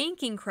a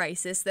banking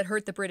crisis that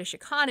hurt the British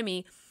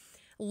economy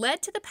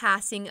led to the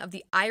passing of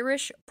the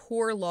Irish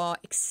Poor Law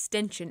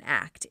Extension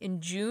Act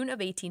in June of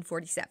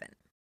 1847.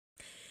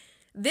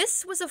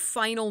 This was a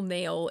final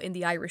nail in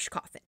the Irish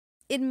coffin.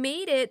 It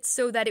made it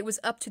so that it was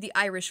up to the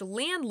Irish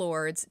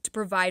landlords to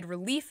provide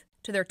relief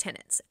to their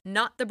tenants,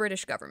 not the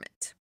British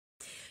government.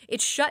 It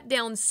shut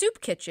down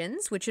soup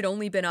kitchens, which had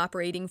only been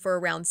operating for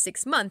around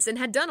 6 months and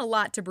had done a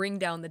lot to bring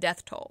down the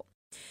death toll.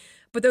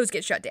 But those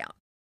get shut down.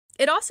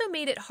 It also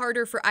made it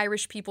harder for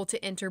Irish people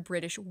to enter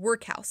British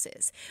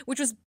workhouses, which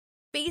was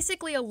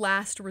basically a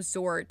last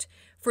resort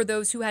for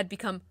those who had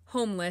become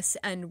homeless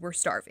and were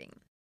starving.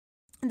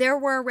 There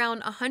were around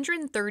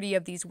 130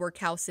 of these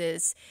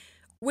workhouses,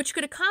 which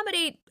could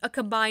accommodate a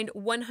combined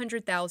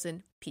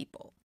 100,000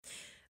 people.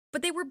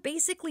 But they were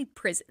basically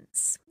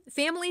prisons.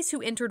 Families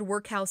who entered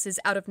workhouses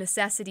out of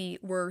necessity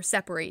were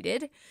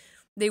separated.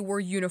 They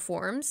wore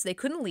uniforms, they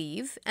couldn't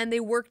leave, and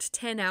they worked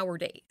 10-hour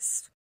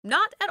days.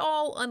 Not at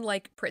all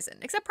unlike prison,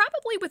 except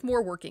probably with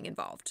more working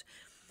involved.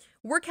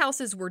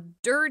 Workhouses were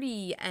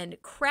dirty and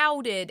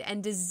crowded,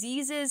 and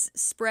diseases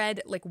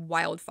spread like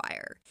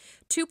wildfire.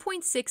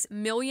 2.6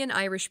 million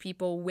Irish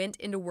people went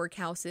into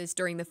workhouses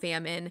during the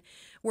famine,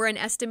 where an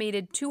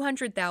estimated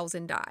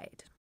 200,000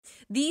 died.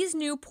 These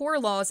new poor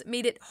laws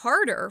made it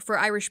harder for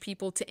Irish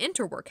people to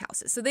enter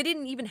workhouses, so they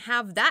didn't even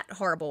have that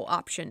horrible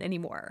option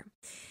anymore.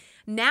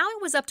 Now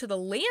it was up to the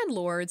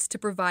landlords to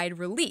provide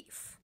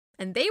relief.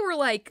 And they were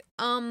like,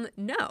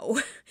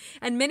 no.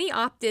 And many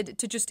opted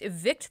to just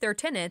evict their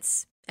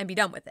tenants and be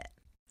done with it.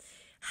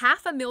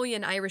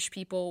 500,000 Irish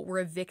people were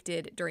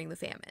evicted during the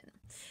famine.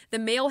 The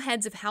male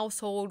heads of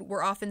household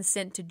were often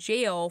sent to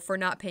jail for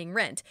not paying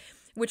rent,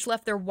 which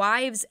left their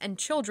wives and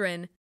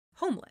children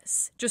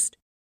homeless, just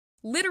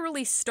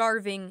literally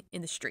starving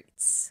in the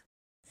streets.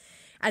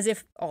 As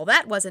if all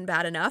that wasn't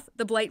bad enough,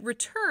 the blight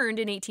returned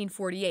in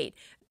 1848,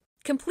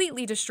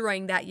 completely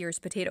destroying that year's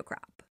potato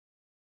crop.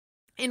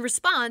 In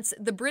response,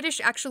 the British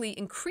actually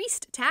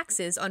increased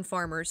taxes on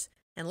farmers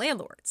and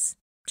landlords.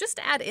 Just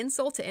to add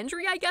insult to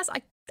injury, I guess.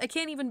 I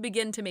can't even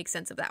begin to make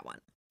sense of that one.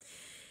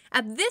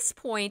 At this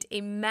point,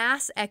 a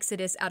mass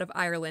exodus out of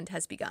Ireland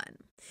has begun.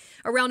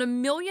 Around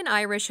 1 million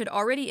Irish had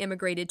already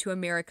immigrated to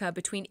America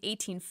between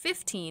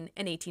 1815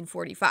 and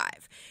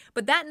 1845,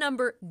 but that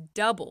number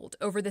doubled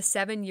over the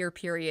 7-year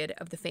period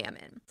of the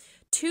famine.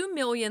 2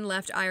 million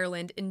left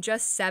Ireland in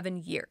just 7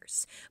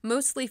 years,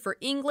 mostly for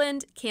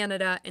England,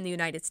 Canada, and the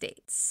United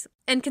States.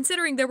 And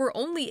considering there were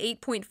only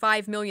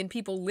 8.5 million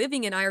people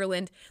living in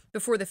Ireland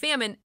before the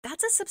famine,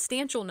 that's a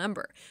substantial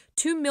number.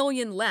 2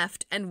 million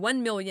left and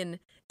 1 million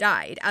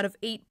died out of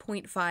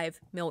 8.5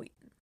 million.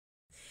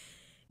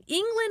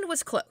 England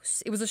was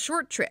close. It was a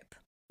short trip,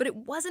 but it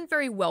wasn't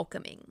very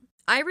welcoming.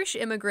 Irish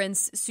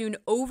immigrants soon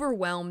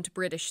overwhelmed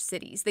British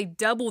cities. They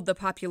doubled the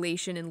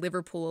population in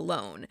Liverpool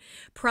alone,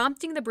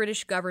 prompting the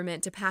British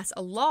government to pass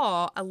a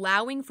law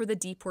allowing for the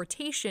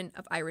deportation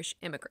of Irish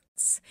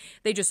immigrants.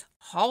 They just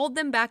hauled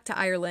them back to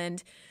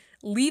Ireland,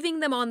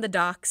 leaving them on the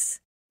docks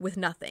with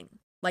nothing.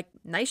 Like,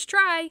 nice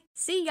try,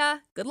 see ya,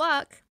 good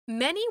luck.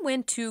 Many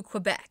went to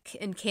Quebec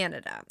in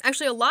Canada.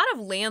 Actually, a lot of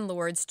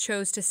landlords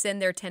chose to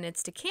send their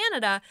tenants to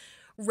Canada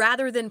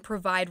rather than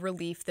provide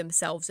relief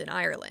themselves in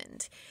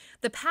Ireland.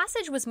 The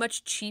passage was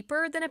much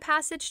cheaper than a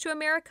passage to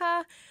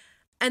America,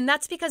 and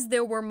that's because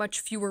there were much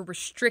fewer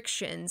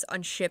restrictions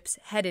on ships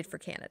headed for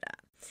Canada.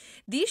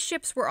 These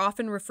ships were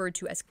often referred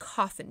to as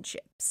coffin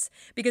ships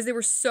because they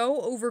were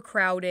so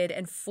overcrowded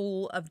and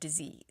full of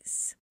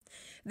disease.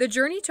 The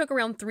journey took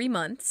around 3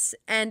 months,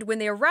 and when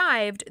they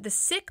arrived, the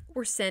sick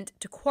were sent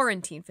to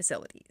quarantine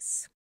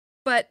facilities.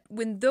 But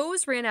when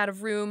those ran out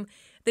of room,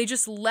 they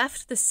just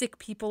left the sick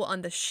people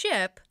on the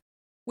ship,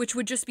 which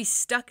would just be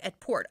stuck at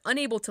port,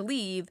 unable to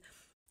leave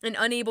and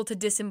unable to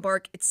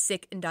disembark its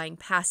sick and dying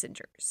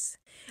passengers.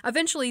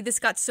 Eventually, this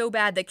got so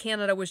bad that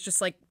Canada was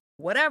just like,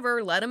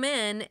 whatever, let them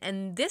in,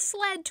 and this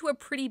led to a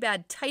pretty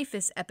bad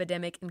typhus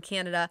epidemic in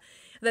Canada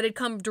that had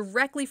come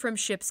directly from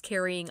ships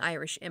carrying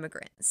Irish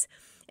immigrants.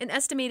 An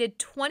estimated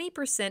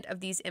 20% of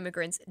these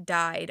immigrants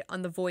died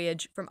on the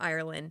voyage from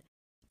Ireland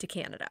to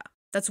Canada.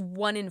 That's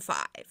 1 in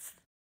 5.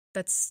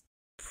 That's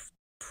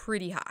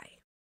pretty high.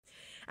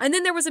 And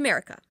then there was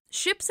America.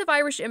 Ships of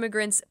Irish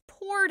immigrants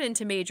poured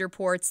into major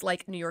ports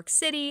like New York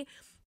City,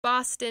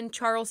 Boston,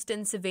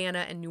 Charleston,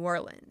 Savannah, and New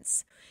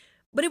Orleans.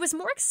 But it was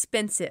more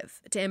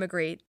expensive to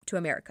immigrate to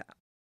America.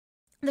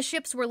 The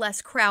ships were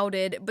less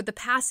crowded, but the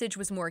passage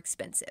was more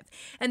expensive.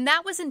 And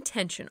that was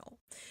intentional.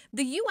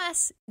 The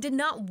U.S. did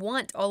not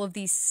want all of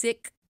these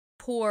sick,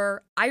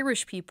 poor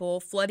Irish people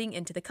flooding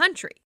into the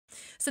country.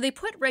 So they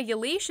put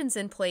regulations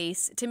in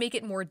place to make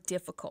it more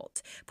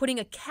difficult, putting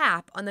a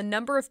cap on the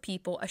number of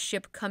people a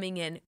ship coming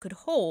in could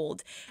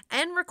hold,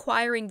 and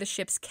requiring the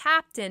ship's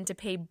captain to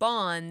pay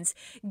bonds,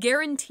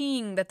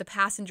 guaranteeing that the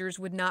passengers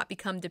would not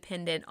become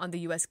dependent on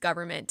the U.S.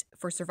 government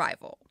for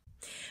survival.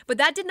 But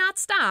that did not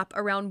stop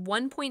around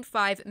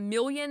 1.5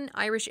 million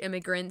Irish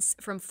immigrants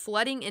from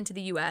flooding into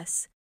the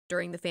U.S.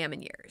 during the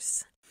famine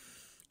years.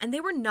 And they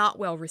were not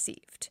well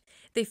received.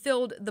 They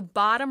filled the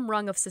bottom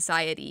rung of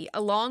society,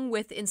 along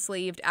with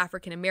enslaved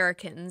African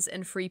Americans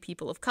and free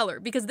people of color,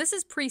 because this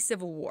is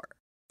pre-Civil War.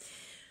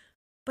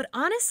 But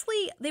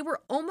honestly, they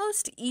were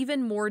almost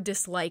even more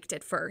disliked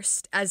at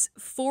first as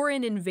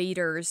foreign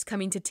invaders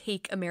coming to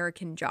take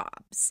American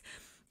jobs.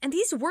 And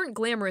these weren't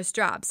glamorous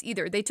jobs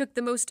either. They took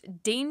the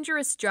most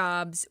dangerous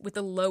jobs with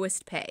the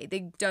lowest pay.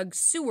 They dug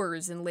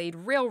sewers and laid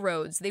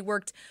railroads. They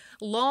worked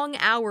long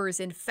hours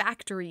in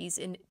factories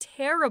in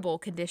terrible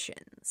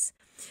conditions.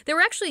 They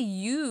were actually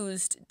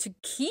used to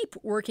keep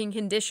working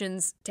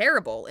conditions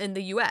terrible in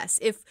the U.S.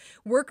 If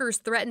workers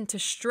threatened to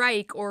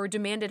strike or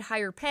demanded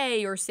higher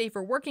pay or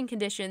safer working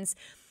conditions,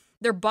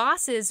 their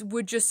bosses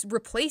would just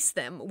replace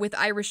them with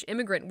Irish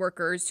immigrant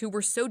workers who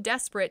were so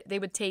desperate they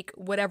would take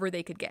whatever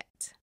they could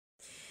get.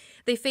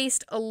 They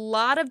faced a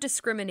lot of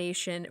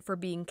discrimination for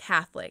being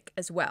Catholic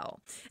as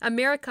well.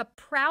 America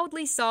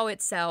proudly saw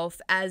itself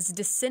as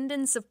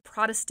descendants of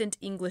Protestant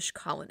English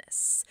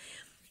colonists.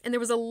 And there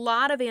was a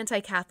lot of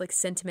anti-Catholic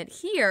sentiment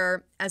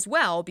here as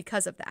well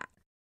because of that.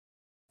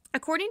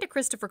 According to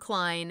Christopher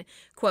Klein,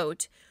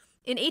 quote,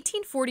 in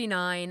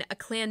 1849, a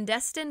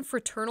clandestine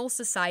fraternal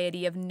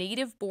society of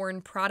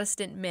native-born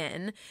Protestant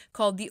men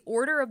called the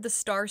Order of the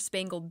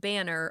Star-Spangled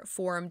Banner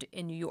formed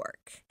in New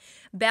York.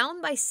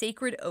 Bound by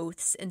sacred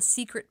oaths and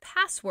secret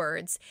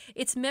passwords,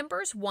 its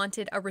members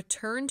wanted a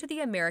return to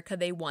the America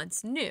they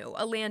once knew,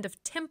 a land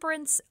of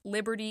temperance,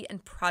 liberty,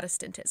 and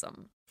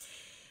Protestantism.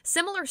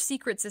 Similar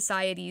secret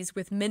societies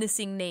with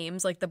menacing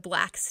names like the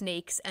Black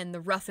Snakes and the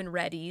Rough and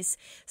Readies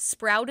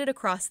sprouted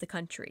across the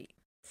country.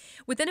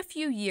 Within a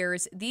few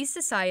years, these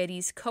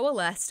societies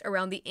coalesced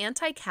around the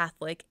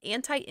anti-Catholic,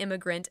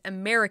 anti-immigrant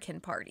American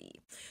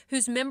Party,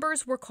 whose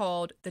members were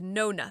called the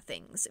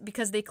Know-Nothings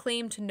because they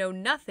claimed to know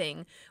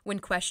nothing when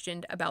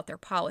questioned about their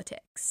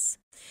politics.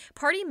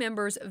 Party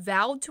members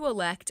vowed to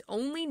elect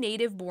only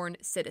native-born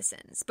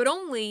citizens, but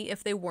only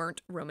if they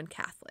weren't Roman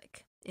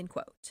Catholic, end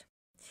quote.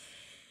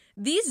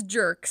 These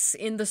jerks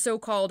in the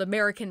so-called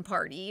American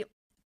Party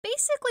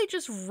basically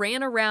just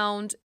ran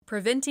around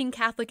preventing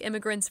Catholic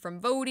immigrants from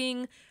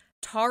voting,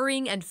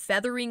 tarring and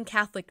feathering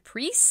Catholic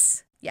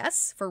priests,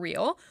 yes, for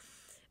real,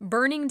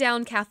 burning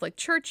down Catholic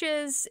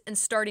churches, and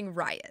starting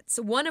riots,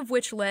 one of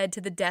which led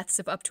to the deaths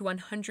of up to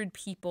 100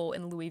 people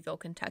in Louisville,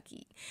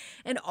 Kentucky.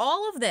 And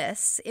all of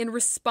this in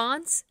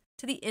response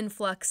to the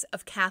influx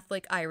of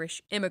Catholic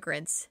Irish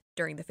immigrants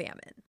during the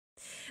famine.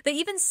 They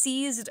even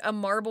seized a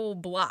marble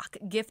block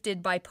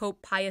gifted by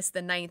Pope Pius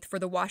IX for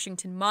the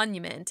Washington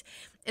Monument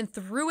and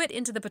threw it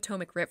into the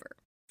Potomac River.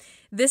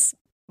 This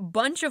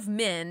bunch of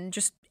men,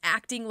 just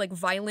acting like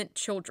violent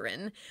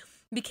children,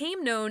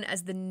 became known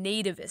as the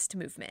nativist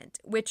movement,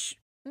 which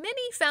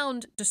many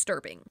found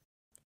disturbing.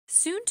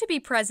 Soon-to-be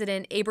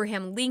President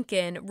Abraham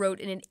Lincoln wrote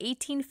in an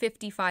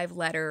 1855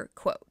 letter,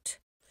 quote,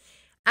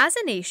 as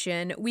a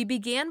nation, we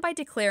began by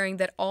declaring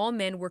that all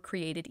men were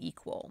created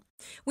equal.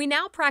 We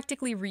now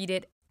practically read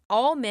it,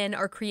 all men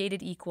are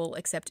created equal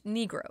except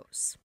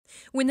Negroes.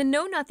 When the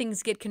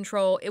Know-Nothings get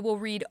control, it will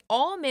read,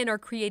 all men are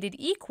created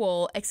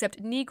equal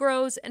except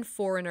Negroes and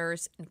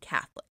foreigners and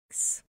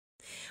Catholics.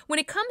 When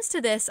it comes to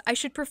this, I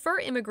should prefer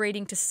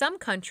immigrating to some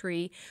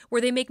country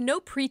where they make no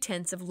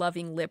pretense of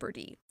loving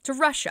liberty. To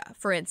Russia,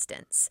 for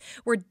instance,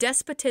 where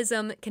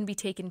despotism can be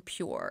taken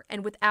pure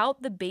and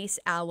without the base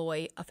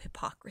alloy of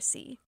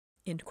hypocrisy.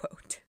 End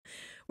quote.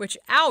 Which,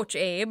 ouch,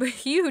 Abe,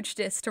 huge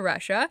diss to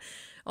Russia,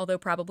 although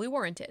probably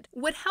warranted.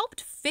 What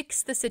helped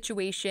fix the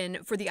situation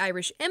for the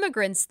Irish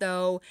immigrants,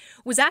 though,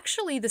 was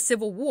actually the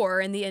Civil War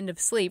and the end of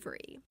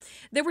slavery.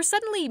 There were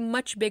suddenly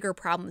much bigger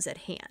problems at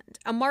hand.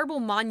 A marble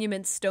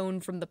monument stone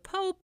from the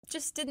Pope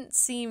just didn't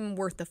seem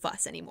worth the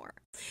fuss anymore.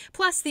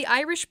 Plus, the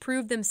Irish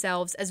proved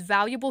themselves as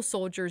valuable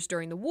soldiers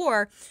during the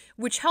war,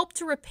 which helped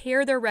to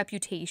repair their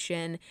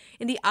reputation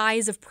in the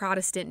eyes of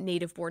Protestant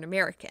native-born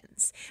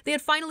Americans. They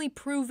had finally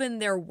proven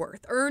their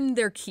worth, earned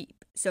their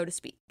keep, so to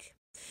speak.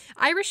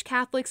 Irish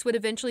Catholics would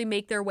eventually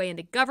make their way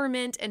into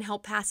government and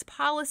help pass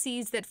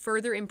policies that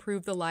further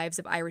improve the lives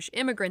of Irish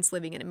immigrants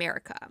living in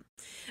America.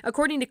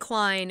 According to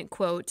Klein,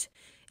 quote,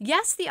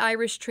 yes, the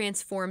Irish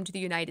transformed the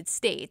United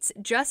States,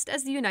 just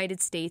as the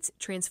United States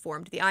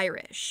transformed the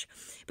Irish.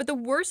 But the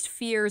worst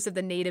fears of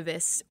the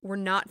nativists were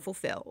not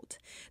fulfilled.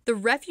 The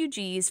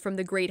refugees from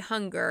the Great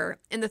Hunger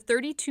and the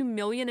 32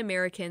 million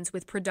Americans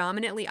with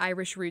predominantly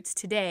Irish roots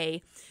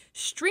today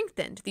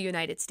strengthened the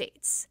United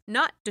States,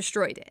 not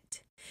destroyed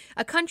it.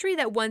 A country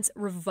that once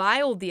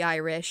reviled the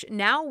Irish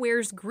now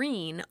wears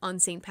green on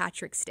St.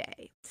 Patrick's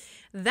Day.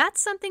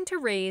 That's something to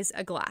raise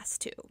a glass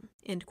to,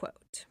 end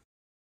quote.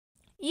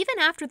 Even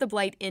after the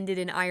blight ended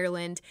in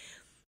Ireland,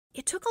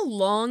 it took a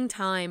long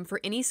time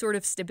for any sort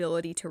of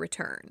stability to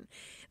return.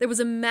 There was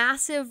a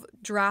massive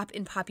drop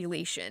in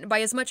population by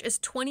as much as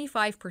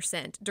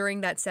 25% during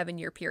that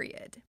 7-year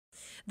period.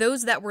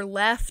 Those that were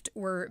left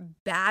were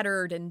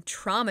battered and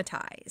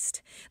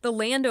traumatized. The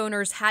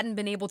landowners hadn't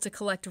been able to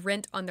collect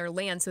rent on their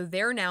land, so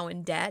they're now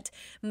in debt.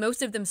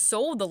 Most of them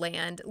sold the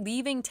land,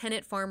 leaving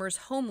tenant farmers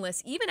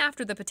homeless even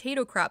after the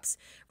potato crops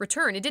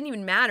returned. It didn't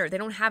even matter. They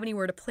don't have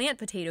anywhere to plant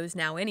potatoes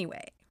now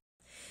anyway.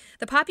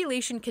 The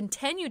population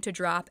continued to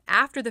drop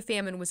after the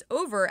famine was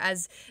over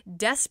as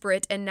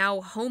desperate and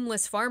now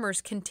homeless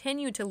farmers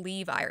continued to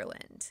leave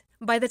Ireland.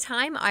 By the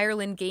time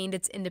Ireland gained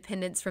its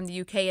independence from the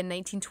UK in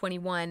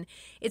 1921,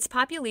 its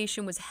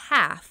population was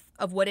half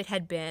of what it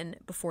had been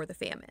before the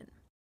famine.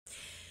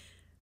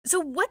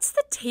 So what's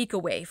the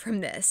takeaway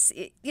from this?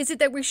 Is it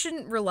that we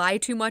shouldn't rely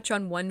too much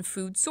on one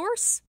food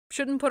source?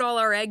 Shouldn't put all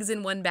our eggs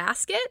in one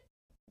basket?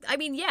 I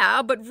mean,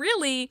 yeah, but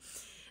really,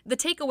 the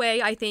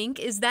takeaway, I think,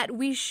 is that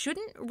we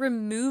shouldn't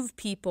remove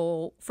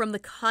people from the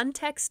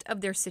context of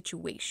their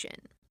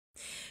situation.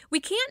 We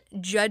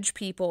can't judge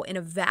people in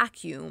a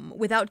vacuum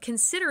without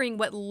considering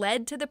what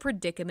led to the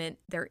predicament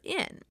they're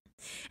in.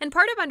 And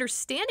part of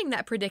understanding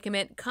that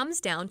predicament comes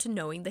down to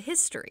knowing the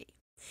history.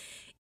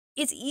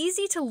 It's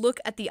easy to look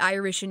at the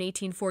Irish in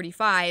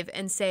 1845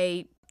 and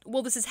say,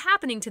 well, this is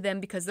happening to them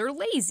because they're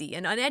lazy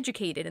and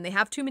uneducated and they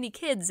have too many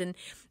kids and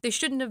they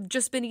shouldn't have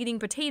just been eating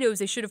potatoes.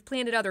 They should have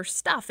planted other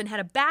stuff and had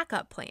a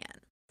backup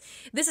plan.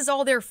 This is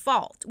all their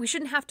fault. We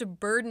shouldn't have to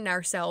burden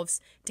ourselves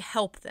to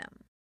help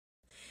them.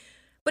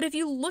 But if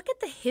you look at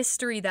the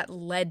history that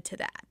led to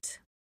that,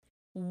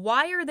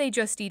 why are they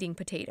just eating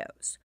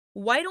potatoes?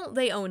 Why don't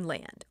they own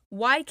land?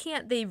 Why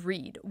can't they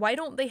read? Why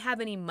don't they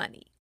have any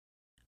money?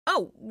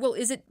 Oh, well,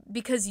 is it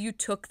because you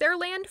took their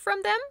land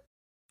from them?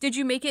 Did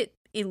you make it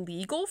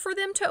illegal for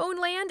them to own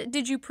land?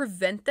 Did you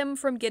prevent them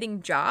from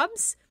getting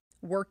jobs?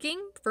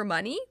 Working for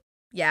money?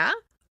 Yeah?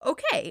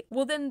 Okay,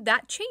 well then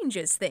that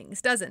changes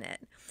things, doesn't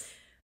it?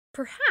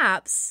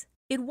 Perhaps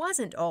it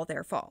wasn't all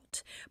their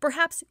fault.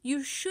 Perhaps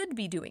you should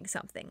be doing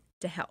something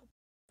to help.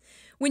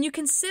 When you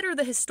consider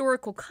the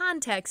historical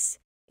context,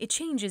 it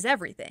changes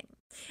everything.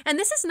 And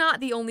this is not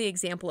the only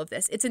example of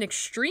this. It's an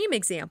extreme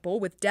example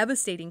with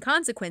devastating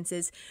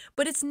consequences,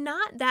 but it's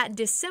not that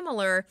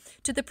dissimilar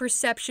to the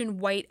perception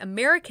white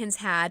Americans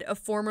had of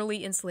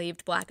formerly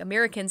enslaved Black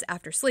Americans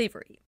after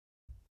slavery.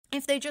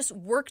 If they just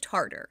worked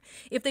harder,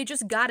 if they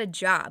just got a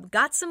job,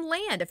 got some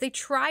land, if they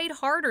tried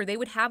harder, they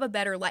would have a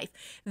better life.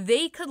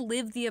 They could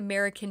live the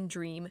American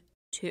dream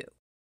too.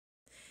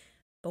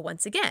 But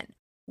once again,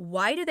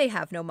 why do they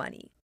have no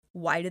money?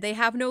 Why do they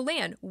have no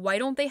land? Why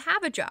don't they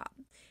have a job?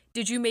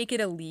 Did you make it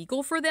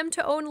illegal for them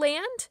to own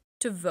land,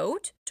 to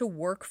vote, to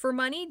work for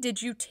money?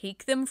 Did you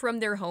take them from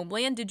their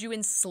homeland? Did you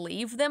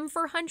enslave them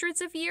for hundreds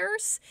of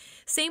years?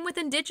 Same with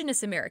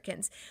Indigenous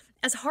Americans.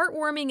 As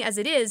heartwarming as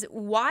it is,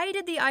 why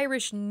did the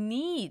Irish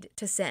need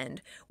to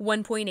send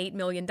 $1.8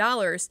 million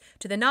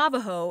to the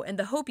Navajo and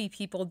the Hopi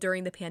people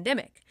during the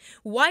pandemic?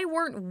 Why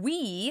weren't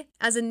we,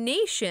 as a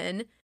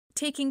nation,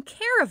 taking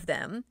care of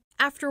them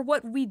after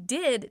what we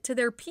did to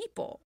their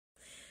people?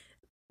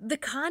 The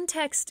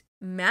context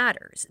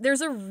matters.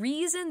 There's a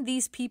reason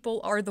these people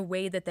are the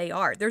way that they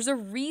are. There's a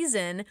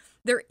reason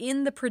they're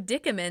in the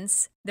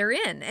predicaments they're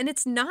in, and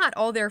it's not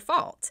all their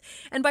fault.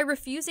 And by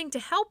refusing to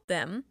help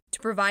them, to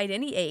provide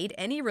any aid,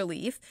 any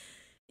relief,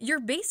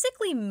 you're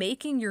basically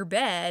making your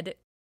bed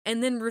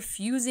and then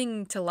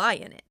refusing to lie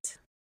in it.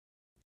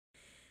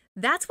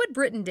 That's what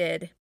Britain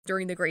did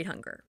during the Great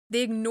Hunger.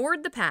 They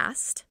ignored the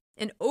past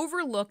and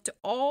overlooked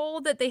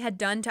all that they had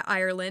done to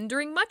Ireland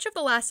during much of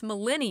the last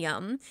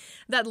millennium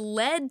that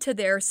led to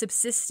their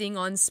subsisting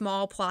on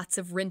small plots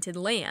of rented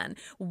land,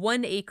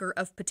 1 acre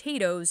of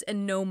potatoes,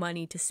 and no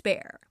money to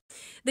spare.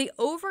 They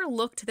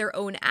overlooked their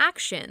own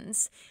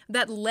actions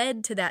that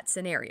led to that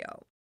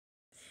scenario.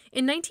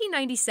 In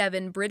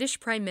 1997, British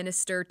Prime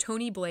Minister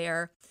Tony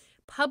Blair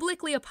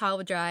publicly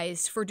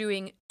apologized for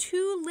doing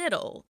too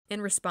little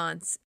in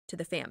response to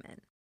the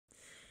famine.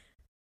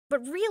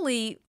 But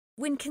really,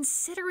 when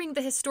considering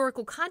the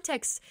historical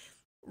context,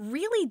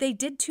 really they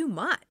did too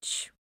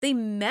much. They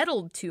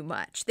meddled too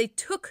much. They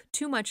took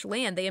too much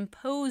land. They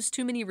imposed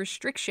too many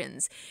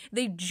restrictions.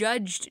 They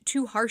judged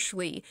too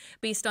harshly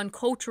based on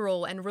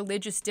cultural and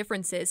religious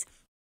differences.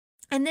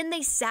 And then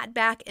they sat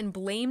back and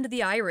blamed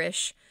the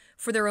Irish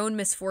for their own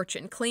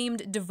misfortune,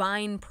 claimed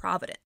divine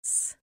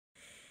providence.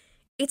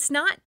 It's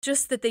not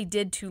just that they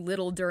did too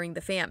little during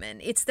the famine.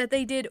 It's that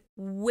they did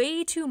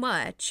way too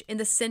much in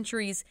the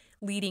centuries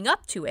leading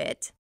up to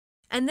it,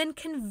 and then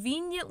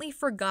conveniently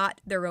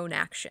forgot their own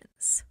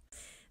actions.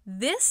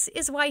 This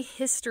is why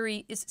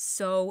history is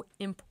so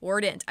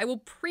important. I will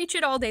preach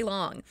it all day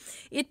long.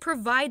 It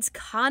provides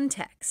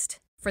context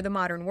for the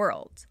modern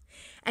world.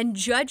 And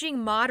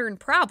judging modern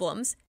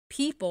problems,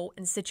 people,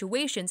 and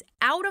situations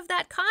out of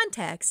that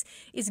context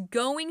is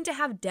going to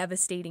have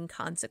devastating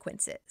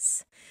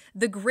consequences.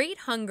 The Great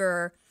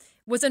Hunger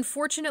was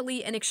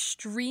unfortunately an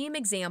extreme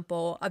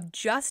example of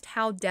just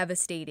how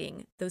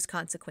devastating those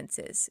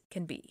consequences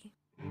can be.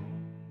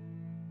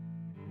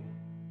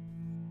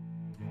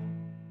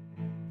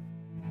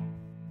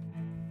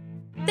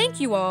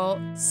 Thank you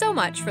all so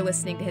much for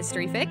listening to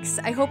History Fix.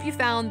 I hope you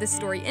found this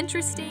story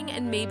interesting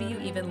and maybe you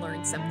even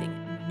learned something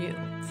new.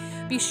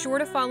 Be sure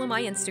to follow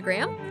my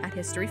Instagram at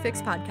History Fix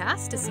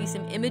Podcast to see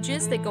some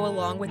images that go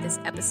along with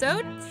this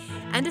episode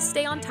and to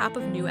stay on top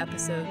of new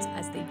episodes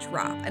as they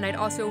drop. And I'd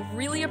also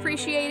really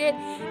appreciate it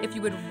if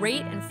you would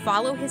rate and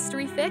follow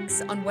History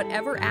Fix on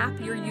whatever app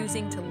you're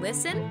using to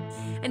listen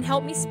and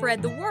help me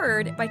spread the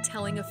word by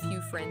telling a few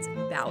friends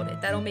about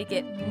it. That'll make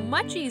it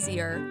much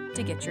easier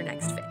to get your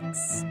next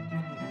fix.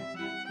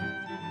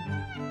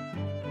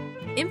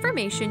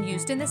 Information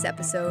used in this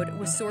episode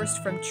was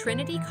sourced from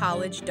Trinity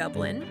College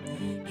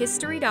Dublin,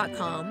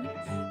 History.com,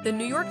 The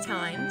New York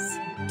Times,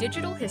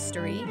 Digital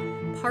History,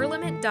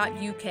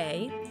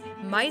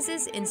 Parliament.uk,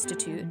 Mises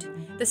Institute,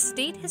 the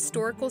State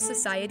Historical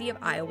Society of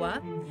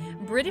Iowa,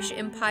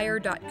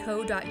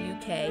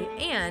 BritishEmpire.co.uk,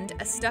 and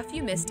a Stuff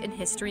You Missed in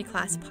History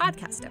Class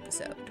podcast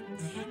episode.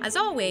 As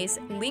always,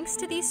 links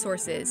to these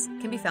sources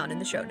can be found in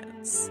the show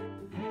notes.